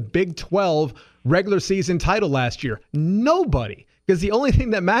won the Big 12 regular season title last year? Nobody, because the only thing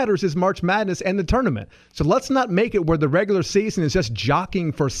that matters is March Madness and the tournament. So let's not make it where the regular season is just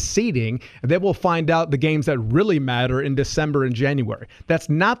jockeying for seeding, and then we'll find out the games that really matter in December and January. That's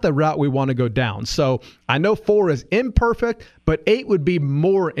not the route we want to go down. So I know 4 is imperfect, but 8 would be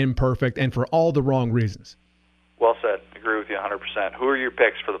more imperfect, and for all the wrong reasons. Well said. Agree with you 100%. Who are your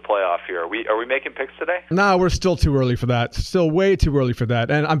picks for the playoff here? Are we making picks today? No, we're still too early for that. Still way too early for that.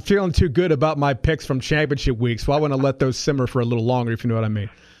 And I'm feeling too good about my picks from championship week, so I want to let those simmer for a little longer, if you know what I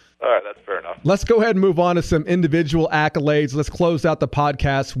mean. All right, that's fair enough. Let's go ahead and move on to some individual accolades. Let's close out the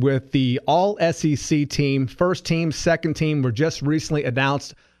podcast with the All-SEC team. First team, second team were just recently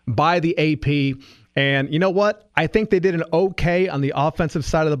announced by the AP. And you know what? I think they did an okay on the offensive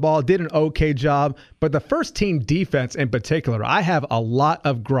side of the ball, did an okay job. But the first team defense in particular, I have a lot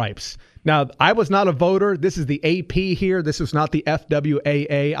of gripes. Now, I was not a voter. This is the AP here. This was not the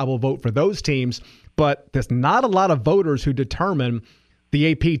FWAA. I will vote for those teams. But there's not a lot of voters who determine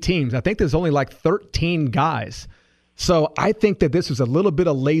the AP teams. I think there's only like 13 guys. So I think that this was a little bit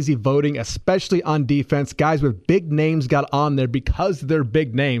of lazy voting, especially on defense. Guys with big names got on there because they're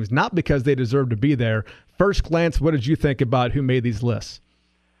big names, not because they deserve to be there. First glance, what did you think about who made these lists?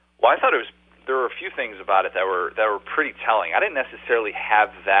 Well, I thought there were a few things about it that were pretty telling. I didn't necessarily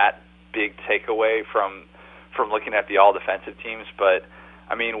have that big takeaway from looking at the all-defensive teams, but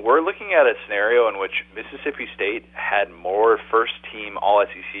I mean, we're looking at a scenario in which Mississippi State had more first-team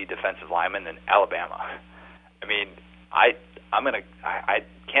All-SEC defensive linemen than Alabama. I mean, I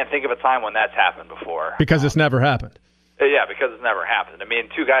can't think of a time when that's happened before. Because it's never happened. Yeah, because it's never happened. I mean,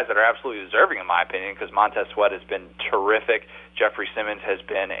 2 guys that are absolutely deserving, in my opinion, because Montez Sweat has been terrific. Jeffrey Simmons has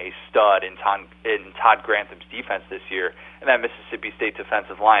been a stud in Todd Grantham's defense this year, and that Mississippi State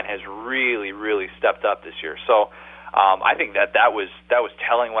defensive line has really, really stepped up this year. So I think that was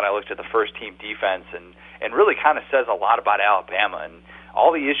telling when I looked at the first team defense, and really kind of says a lot about Alabama and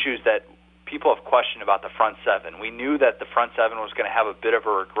all the issues that people have questioned about the front seven. We knew that the front seven was going to have a bit of a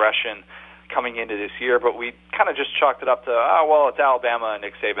regression coming into this year, but we kind of just chalked it up to, it's Alabama and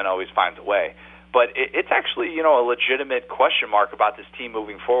Nick Saban always finds a way. But it's actually, a legitimate question mark about this team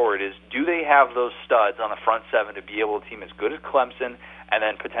moving forward is, do they have those studs on the front seven to be able to team as good as Clemson and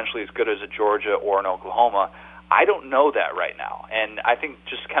then potentially as good as a Georgia or an Oklahoma? I don't know that right now. And I think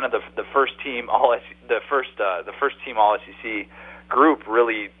just kind of the first team All-SEC group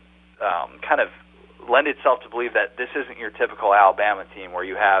really kind of lend itself to believe that this isn't your typical Alabama team where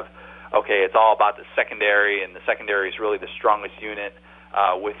you have, okay, it's all about the secondary, and the secondary is really the strongest unit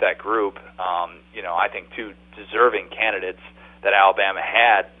with that group. I think 2 deserving candidates that Alabama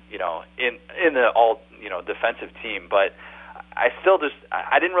had, in the all, defensive team. But I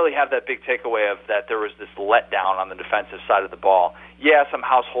didn't really have that big takeaway of that there was this letdown on the defensive side of the ball. Yeah, some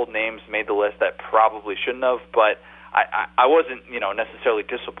household names made the list that probably shouldn't have, but I wasn't, necessarily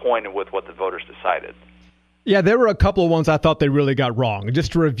disappointed with what the voters decided. Yeah, there were a couple of ones I thought they really got wrong.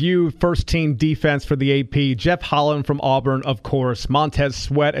 Just to review first-team defense for the AP, Jeff Holland from Auburn, of course. Montez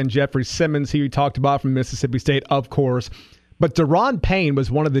Sweat and Jeffrey Simmons, who you talked about from Mississippi State, of course. But Deron Payne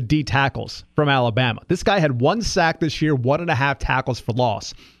was one of the D tackles from Alabama. This guy had 1 sack this year, 1.5 tackles for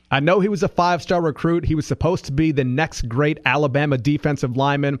loss. I know he was a 5-star recruit. He was supposed to be the next great Alabama defensive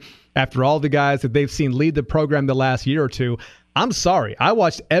lineman after all the guys that they've seen lead the program the last year or two. I'm sorry. I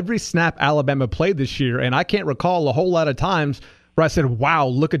watched every snap Alabama played this year, and I can't recall a whole lot of times where I said, wow,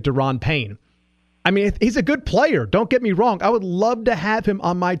 look at Deron Payne. I mean, he's a good player. Don't get me wrong. I would love to have him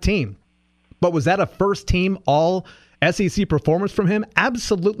on my team. But was that a first-team all-SEC performance from him?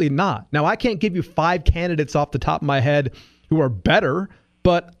 Absolutely not. Now, I can't give you 5 candidates off the top of my head who are better,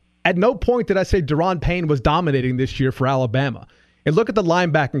 but at no point did I say Deron Payne was dominating this year for Alabama. And look at the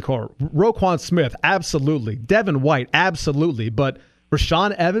linebacking core. Roquan Smith, absolutely. Devin White, absolutely. But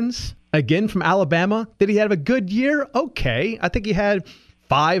Rashaan Evans, again from Alabama, did he have a good year? Okay. I think he had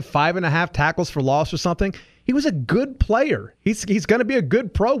 5.5 tackles for loss or something. He was a good player. He's going to be a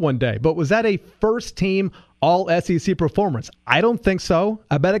good pro one day. But was that a first-team all-SEC performance? I don't think so.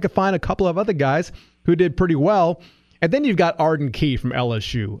 I bet I could find a couple of other guys who did pretty well. And then you've got Arden Key from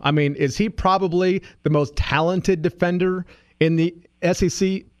LSU. I mean, is he probably the most talented defender in the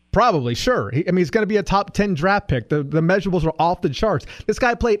SEC? Probably, sure. He's going to be a top 10 draft pick. The measurables are off the charts. This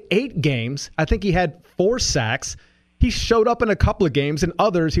guy played 8 games. I think he had 4 sacks. He showed up in a couple of games. In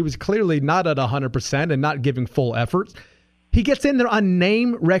others, he was clearly not at 100% and not giving full effort. He gets in there on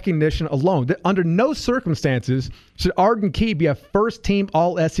name recognition alone. Under no circumstances should Arden Key be a first-team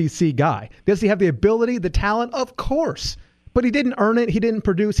All-SEC guy. Does he have the ability, the talent? Of course. But he didn't earn it. He didn't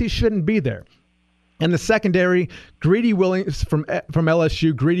produce. He shouldn't be there. And the secondary, Greedy Williams from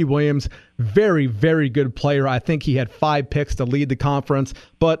LSU. Greedy Williams, very, very good player. I think he had 5 picks to lead the conference.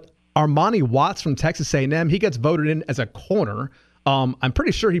 But Armani Watts from Texas A&M, he gets voted in as a corner. I'm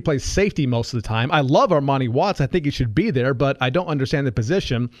pretty sure he plays safety most of the time. I love Armani Watts. I think he should be there, but I don't understand the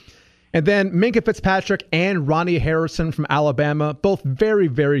position. And then Minkah Fitzpatrick and Ronnie Harrison from Alabama, both very,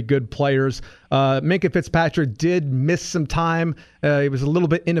 very good players. Minkah Fitzpatrick did miss some time. He was a little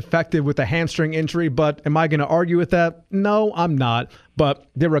bit ineffective with a hamstring injury, but am I going to argue with that? No, I'm not. But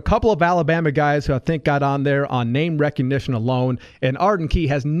there were a couple of Alabama guys who I think got on there on name recognition alone, and Arden Key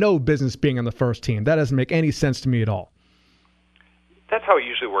has no business being on the first team. That doesn't make any sense to me at all. That's how it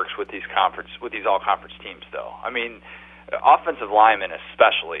usually works with these all-conference teams, though. I mean, offensive linemen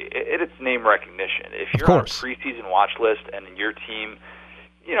especially, it's name recognition. If you're on a preseason watch list and your team,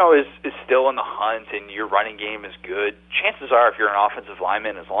 is still in the hunt and your running game is good, chances are if you're an offensive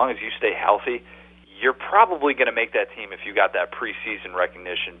lineman, as long as you stay healthy, you're probably going to make that team if you got that preseason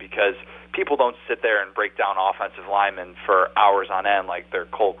recognition, because people don't sit there and break down offensive linemen for hours on end like they're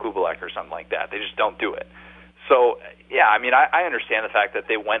Cole Kubelek or something like that. They just don't do it. So, yeah, I mean, I understand the fact that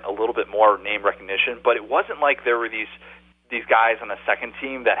they went a little bit more name recognition, but it wasn't like there were these guys on the second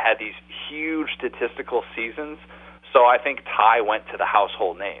team that had these huge statistical seasons. So I think Ty went to the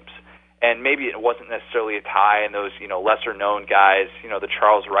household names. And maybe it wasn't necessarily a Ty, and those, lesser-known guys, the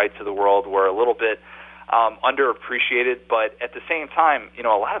Charles Wrights of the world were a little bit underappreciated. But at the same time, a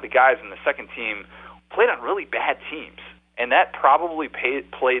lot of the guys in the second team played on really bad teams. And that probably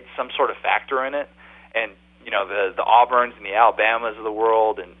played some sort of factor in it. And the Auburns and the Alabamas of the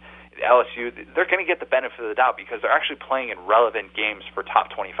world and the LSU, they're going to get the benefit of the doubt because they're actually playing in relevant games for top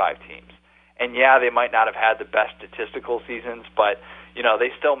 25 teams. And yeah, they might not have had the best statistical seasons, but they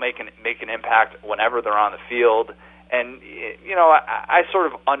still make an impact whenever they're on the field. And I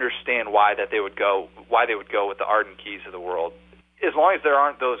sort of understand why they would go with the Arden Keys of the world, as long as there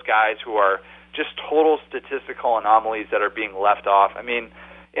aren't those guys who are just total statistical anomalies that are being left off. I mean,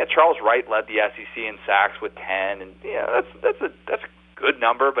 yeah, Charles Wright led the SEC in sacks with 10, and that's a good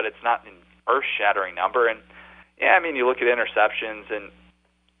number, but it's not an earth-shattering number. And yeah, I mean, you look at interceptions, and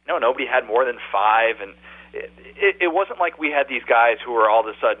nobody had more than 5, and it wasn't like we had these guys who were all of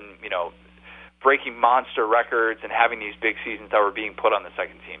a sudden, breaking monster records and having these big seasons that were being put on the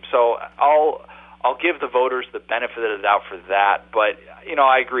second team. So I'll give the voters the benefit of the doubt for that, but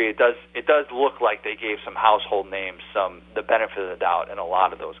I agree. It does look like they gave some household names the benefit of the doubt in a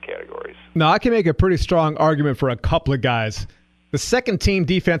lot of those categories. No, I can make a pretty strong argument for a couple of guys. The second team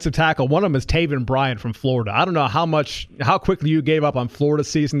defensive tackle, one of them is Taven Bryan from Florida. I don't know how quickly you gave up on Florida's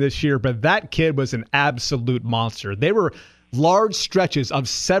season this year, but that kid was an absolute monster. They were large stretches of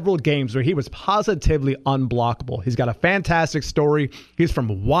several games where he was positively unblockable. He's got a fantastic story. He's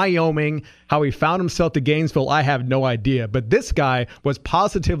from Wyoming. How he found himself to Gainesville, I have no idea. But this guy was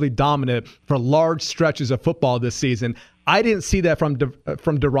positively dominant for large stretches of football this season. I didn't see that from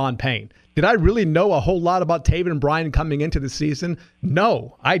Deron Payne. Did I really know a whole lot about Taven Bryan coming into the season?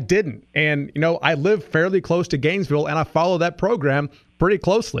 No, I didn't. And, I live fairly close to Gainesville, and I follow that program pretty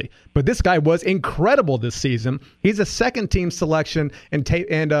closely. But this guy was incredible this season. He's a second-team selection, and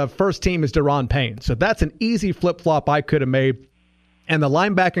first team is Deron Payne. So that's an easy flip-flop I could have made. And the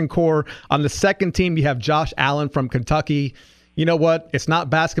linebacking core on the second team, you have Josh Allen from Kentucky. You know what? It's not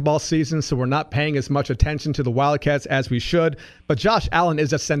basketball season, so we're not paying as much attention to the Wildcats as we should. But Josh Allen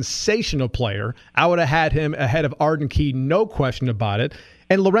is a sensational player. I would have had him ahead of Arden Key, no question about it.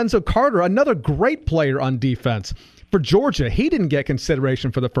 And Lorenzo Carter, another great player on defense. For Georgia, he didn't get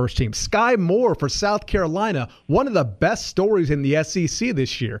consideration for the first team. Sky Moore for South Carolina, one of the best stories in the SEC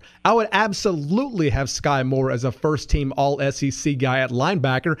this year. I would absolutely have Sky Moore as a first-team All-SEC guy at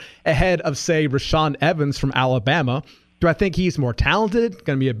linebacker ahead of, say, Rashaan Evans from Alabama. Do I think he's more talented,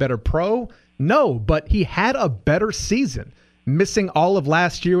 going to be a better pro? No, but he had a better season. Missing all of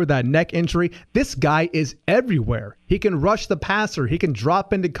last year with that neck injury, this guy is everywhere. He can rush the passer. He can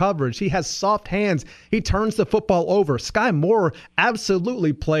drop into coverage. He has soft hands. He turns the football over. Sky Moore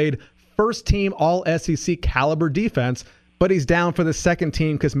absolutely played first-team All-SEC caliber defense, but he's down for the second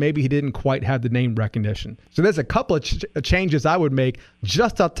team because maybe he didn't quite have the name recognition. So there's a couple of changes I would make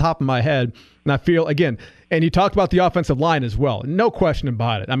just off the top of my head. And I feel, again, and you talked about the offensive line as well. No question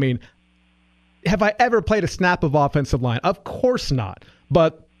about it. I mean, have I ever played a snap of offensive line? Of course not.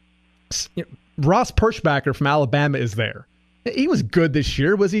 But Ross Perschbacher from Alabama is there. He was good this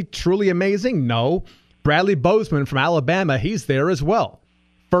year. Was he truly amazing? No. Bradley Bozeman from Alabama, he's there as well.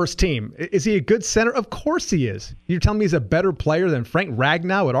 First team. Is he a good center? Of course he is. You're telling me he's a better player than Frank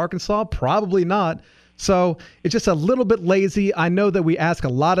Ragnow at Arkansas? Probably not. So it's just a little bit lazy. I know that we ask a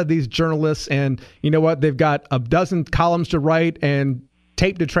lot of these journalists, and you know what? They've got a dozen columns to write and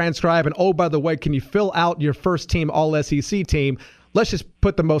tape to transcribe. And oh, by the way, can you fill out your first team All-SEC team? Let's just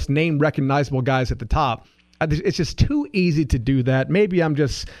put the most name recognizable guys at the top. It's just too easy to do that. Maybe I'm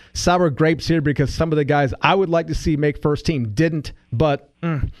just sour grapes here because some of the guys I would like to see make first team didn't, but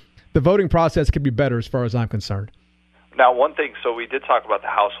the voting process could be better as far as I'm concerned. Now, one thing, so we did talk about the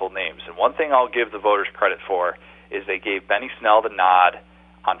household names, and one thing I'll give the voters credit for is they gave Benny Snell the nod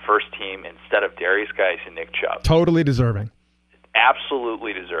on first team instead of Darius Geis and Nick Chubb. Totally deserving.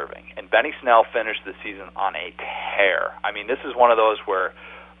 Absolutely deserving. And Benny Snell finished the season on a tear. I mean, this is one of those where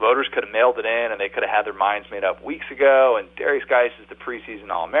voters could have mailed it in and they could have had their minds made up weeks ago, and Darius Geis is the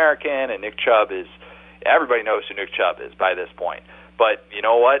preseason All-American, and Nick Chubb is, everybody knows who Nick Chubb is by this point. But you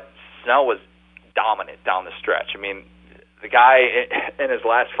know what? Snell was dominant down the stretch. I mean, the guy in his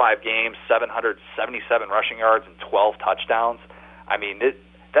last 5 games, 777 rushing yards and 12 touchdowns. I mean,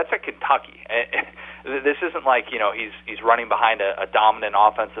 that's at Kentucky. This isn't like, he's running behind a dominant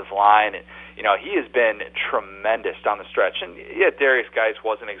offensive line. And, he has been tremendous down the stretch. And yeah, Darius Geis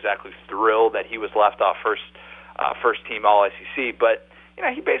wasn't exactly thrilled that he was left off first team All-SEC, but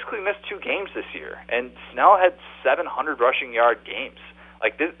he basically missed 2 games this year. And Snell had 700 rushing yard games.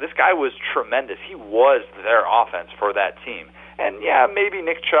 Like, this guy was tremendous. He was their offense for that team. And yeah, maybe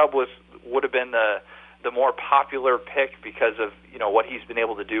Nick Chubb would have been the more popular pick because of what he's been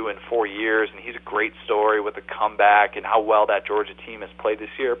able to do in 4 years, and he's a great story with the comeback and how well that Georgia team has played this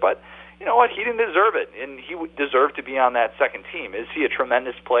year. But you know what? He didn't deserve it, and he deserved to be on that second team. Is he a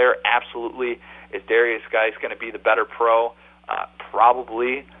tremendous player? Absolutely. Is Darius Geis going to be the better pro?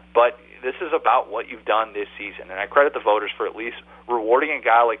 Probably. But this is about what you've done this season, and I credit the voters for at least rewarding a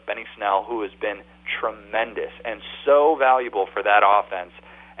guy like Benny Snell, who has been tremendous and so valuable for that offense.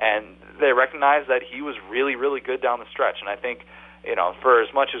 And they recognize that he was really, really good down the stretch. And I think, for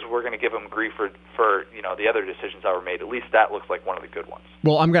as much as we're going to give him grief for the other decisions that were made, at least that looks like one of the good ones.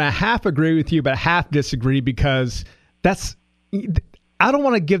 Well, I'm going to half agree with you, but half disagree because I don't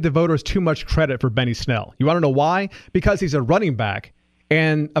want to give the voters too much credit for Benny Snell. You want to know why? Because he's a running back.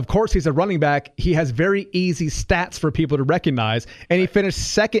 And, of course, he's a running back. He has very easy stats for people to recognize. And he finished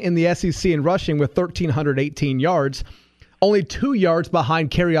second in the SEC in rushing with 1,318 yards, only 2 yards behind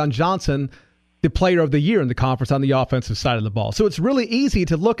Kerryon Johnson, the player of the year in the conference on the offensive side of the ball. So it's really easy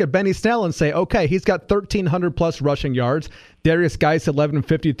to look at Benny Snell and say, okay, he's got 1,300-plus rushing yards. Darius Geis,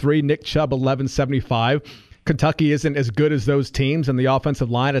 1,153. Nick Chubb, 1,175. Kentucky isn't as good as those teams and the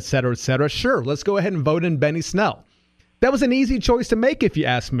offensive line, et cetera, et cetera. Sure, let's go ahead and vote in Benny Snell. That was an easy choice to make, if you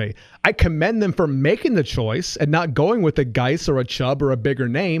ask me. I commend them for making the choice and not going with a Geis or a Chubb or a bigger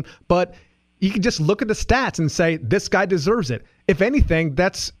name, but you can just look at the stats and say, this guy deserves it. If anything,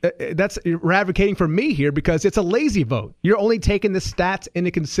 that's you're advocating for me here because it's a lazy vote. You're only taking the stats into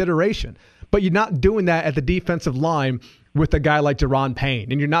consideration, but you're not doing that at the defensive line with a guy like Deron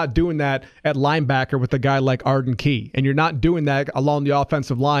Payne, and you're not doing that at linebacker with a guy like Arden Key, and you're not doing that along the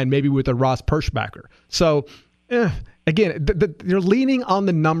offensive line maybe with a Ross Perschbacher. So, again, you're leaning on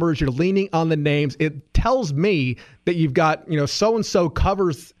the numbers, you're leaning on the names. It tells me that you've got, so-and-so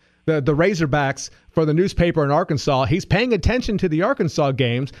covers the Razorbacks for the newspaper in Arkansas. He's paying attention to the Arkansas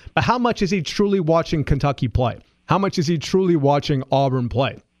games, but how much is he truly watching Kentucky play? How much is he truly watching Auburn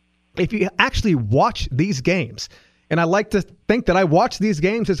play? If you actually watch these games, and I like to think that I watch these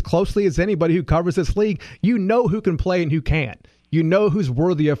games as closely as anybody who covers this league, you know who can play and who can't. You know who's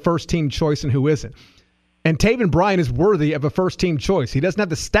worthy of first-team choice and who isn't. And Taven Bryan is worthy of a first-team choice. He doesn't have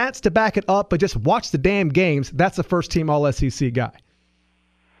the stats to back it up, but just watch the damn games. That's a first-team All-SEC guy.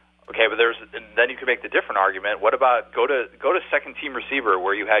 Okay, but then you could make the different argument. What about go to second-team receiver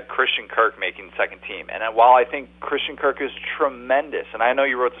where you had Christian Kirk making second team? And while I think Christian Kirk is tremendous, and I know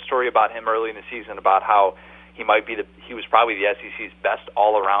you wrote the story about him early in the season about how he was probably the SEC's best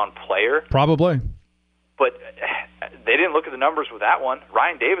all-around player. Probably. But they didn't look at the numbers with that one.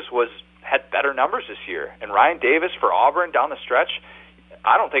 Ryan Davis had better numbers this year. And Ryan Davis for Auburn down the stretch,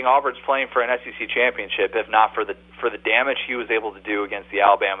 I don't think Auburn's playing for an SEC championship if not for the damage he was able to do against the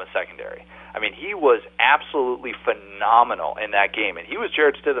Alabama secondary. I mean, he was absolutely phenomenal in that game, and he was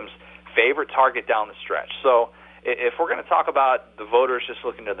Jared Stidham's favorite target down the stretch. So if we're going to talk about the voters just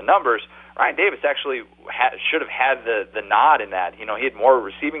looking at the numbers, Ryan Davis actually should have had the nod in that. You know, he had more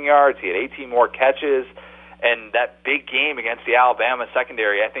receiving yards, he had 18 more catches, and that big game against the Alabama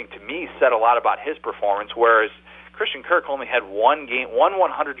secondary, I think, to me, said a lot about his performance, whereas Christian Kirk only had one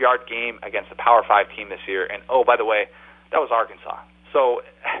 100-yard game against a Power 5 team this year, and, oh, by the way, that was Arkansas. So,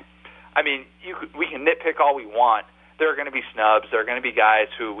 I mean, we can nitpick all we want. There are going to be snubs. There are going to be guys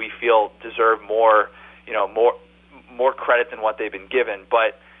who we feel deserve more credit than what they've been given,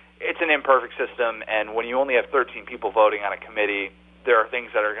 but it's an imperfect system, and when you only have 13 people voting on a committee, there are things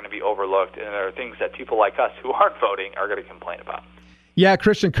that are going to be overlooked, and there are things that people like us who aren't voting are going to complain about. Yeah,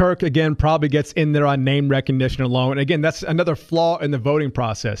 Christian Kirk, again, probably gets in there on name recognition alone. And again, that's another flaw in the voting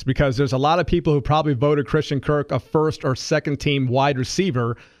process, because there's a lot of people who probably voted Christian Kirk a first or second team wide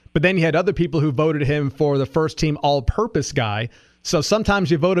receiver, but then you had other people who voted him for the first team all-purpose guy. So sometimes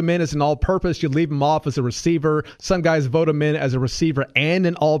you vote him in as an all-purpose, you leave him off as a receiver. Some guys vote him in as a receiver and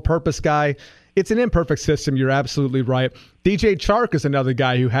an all-purpose guy. It's an imperfect system. You're absolutely right. DJ Chark is another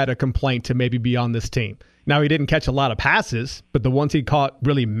guy who had a complaint to maybe be on this team. Now, he didn't catch a lot of passes, but the ones he caught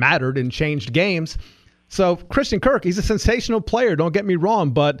really mattered and changed games. So Christian Kirk, he's a sensational player, don't get me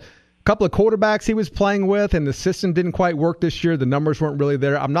wrong, but a couple of quarterbacks he was playing with, and the system didn't quite work this year. The numbers weren't really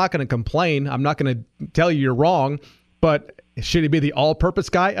there. I'm not going to complain. I'm not going to tell you you're wrong, but should he be the all-purpose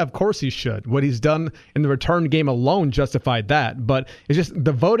guy? Of course he should. What he's done in the return game alone justified that. But it's just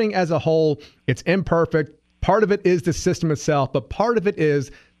the voting as a whole, it's imperfect. Part of it is the system itself, but part of it is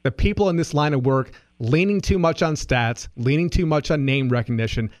the people in this line of work leaning too much on stats, leaning too much on name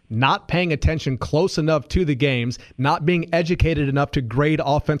recognition, not paying attention close enough to the games, not being educated enough to grade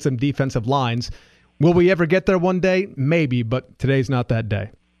offensive and defensive lines. Will we ever get there one day? Maybe, but today's not that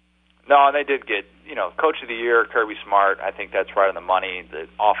day. No, and they did get, Coach of the Year, Kirby Smart. I think that's right on the money. The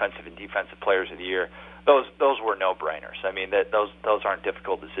Offensive and Defensive Players of the Year, those were no-brainers. I mean, those aren't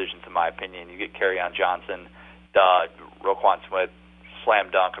difficult decisions in my opinion. You get Kerryon Johnson, Roquan Smith,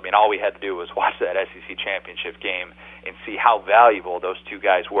 slam dunk. I mean, all we had to do was watch that SEC championship game and see how valuable those two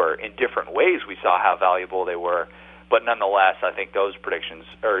guys were. In different ways, we saw how valuable they were, but nonetheless, I think those predictions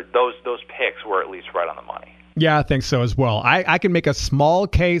or those picks were at least right on the money. Yeah, I think so as well. I can make a small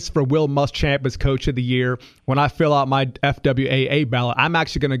case for Will Muschamp as Coach of the Year. When I fill out my FWAA ballot, I'm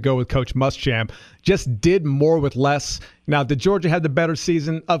actually going to go with Coach Muschamp. Just did more with less. Now, did Georgia have the better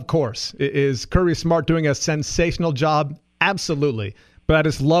season? Of course. Is Kirby Smart doing a sensational job? Absolutely. But I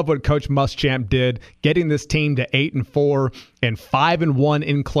just love what Coach Muschamp did, getting this team to 8-4 and 5-1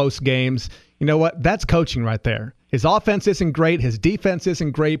 in close games. You know what? That's coaching right there. His offense isn't great. His defense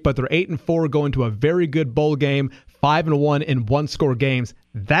isn't great, but they're 8-4 going to a very good bowl game, 5-1 in one-score games.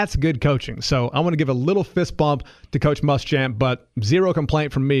 That's good coaching. So I want to give a little fist bump to Coach Muschamp, but zero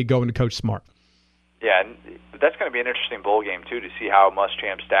complaint from me going to Coach Smart. Yeah, and that's going to be an interesting bowl game, too, to see how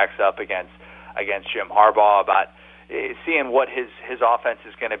Muschamp stacks up against Jim Harbaugh, about seeing what his offense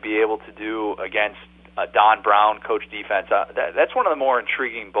is going to be able to do against Don Brown coach defense. That's one of the more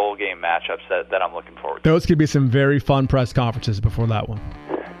intriguing bowl game matchups that I'm looking forward to. Those could be some very fun press conferences before that one.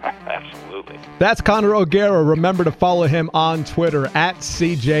 Absolutely. That's Connor O'Gara. Remember to follow him on Twitter at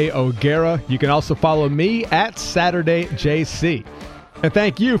CJ O'Gara. You can also follow me at SaturdayJC. And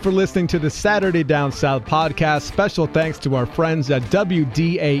thank you for listening to the Saturday Down South podcast. Special thanks to our friends at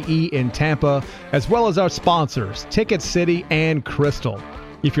WDAE in Tampa, as well as our sponsors, Ticket City and Crystal.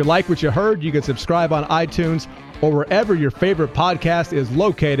 If you like what you heard, you can subscribe on iTunes or wherever your favorite podcast is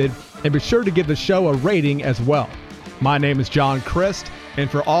located, and be sure to give the show a rating as well. My name is John Christ,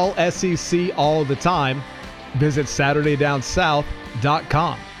 and for all SEC all the time, visit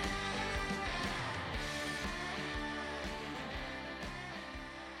SaturdayDownSouth.com.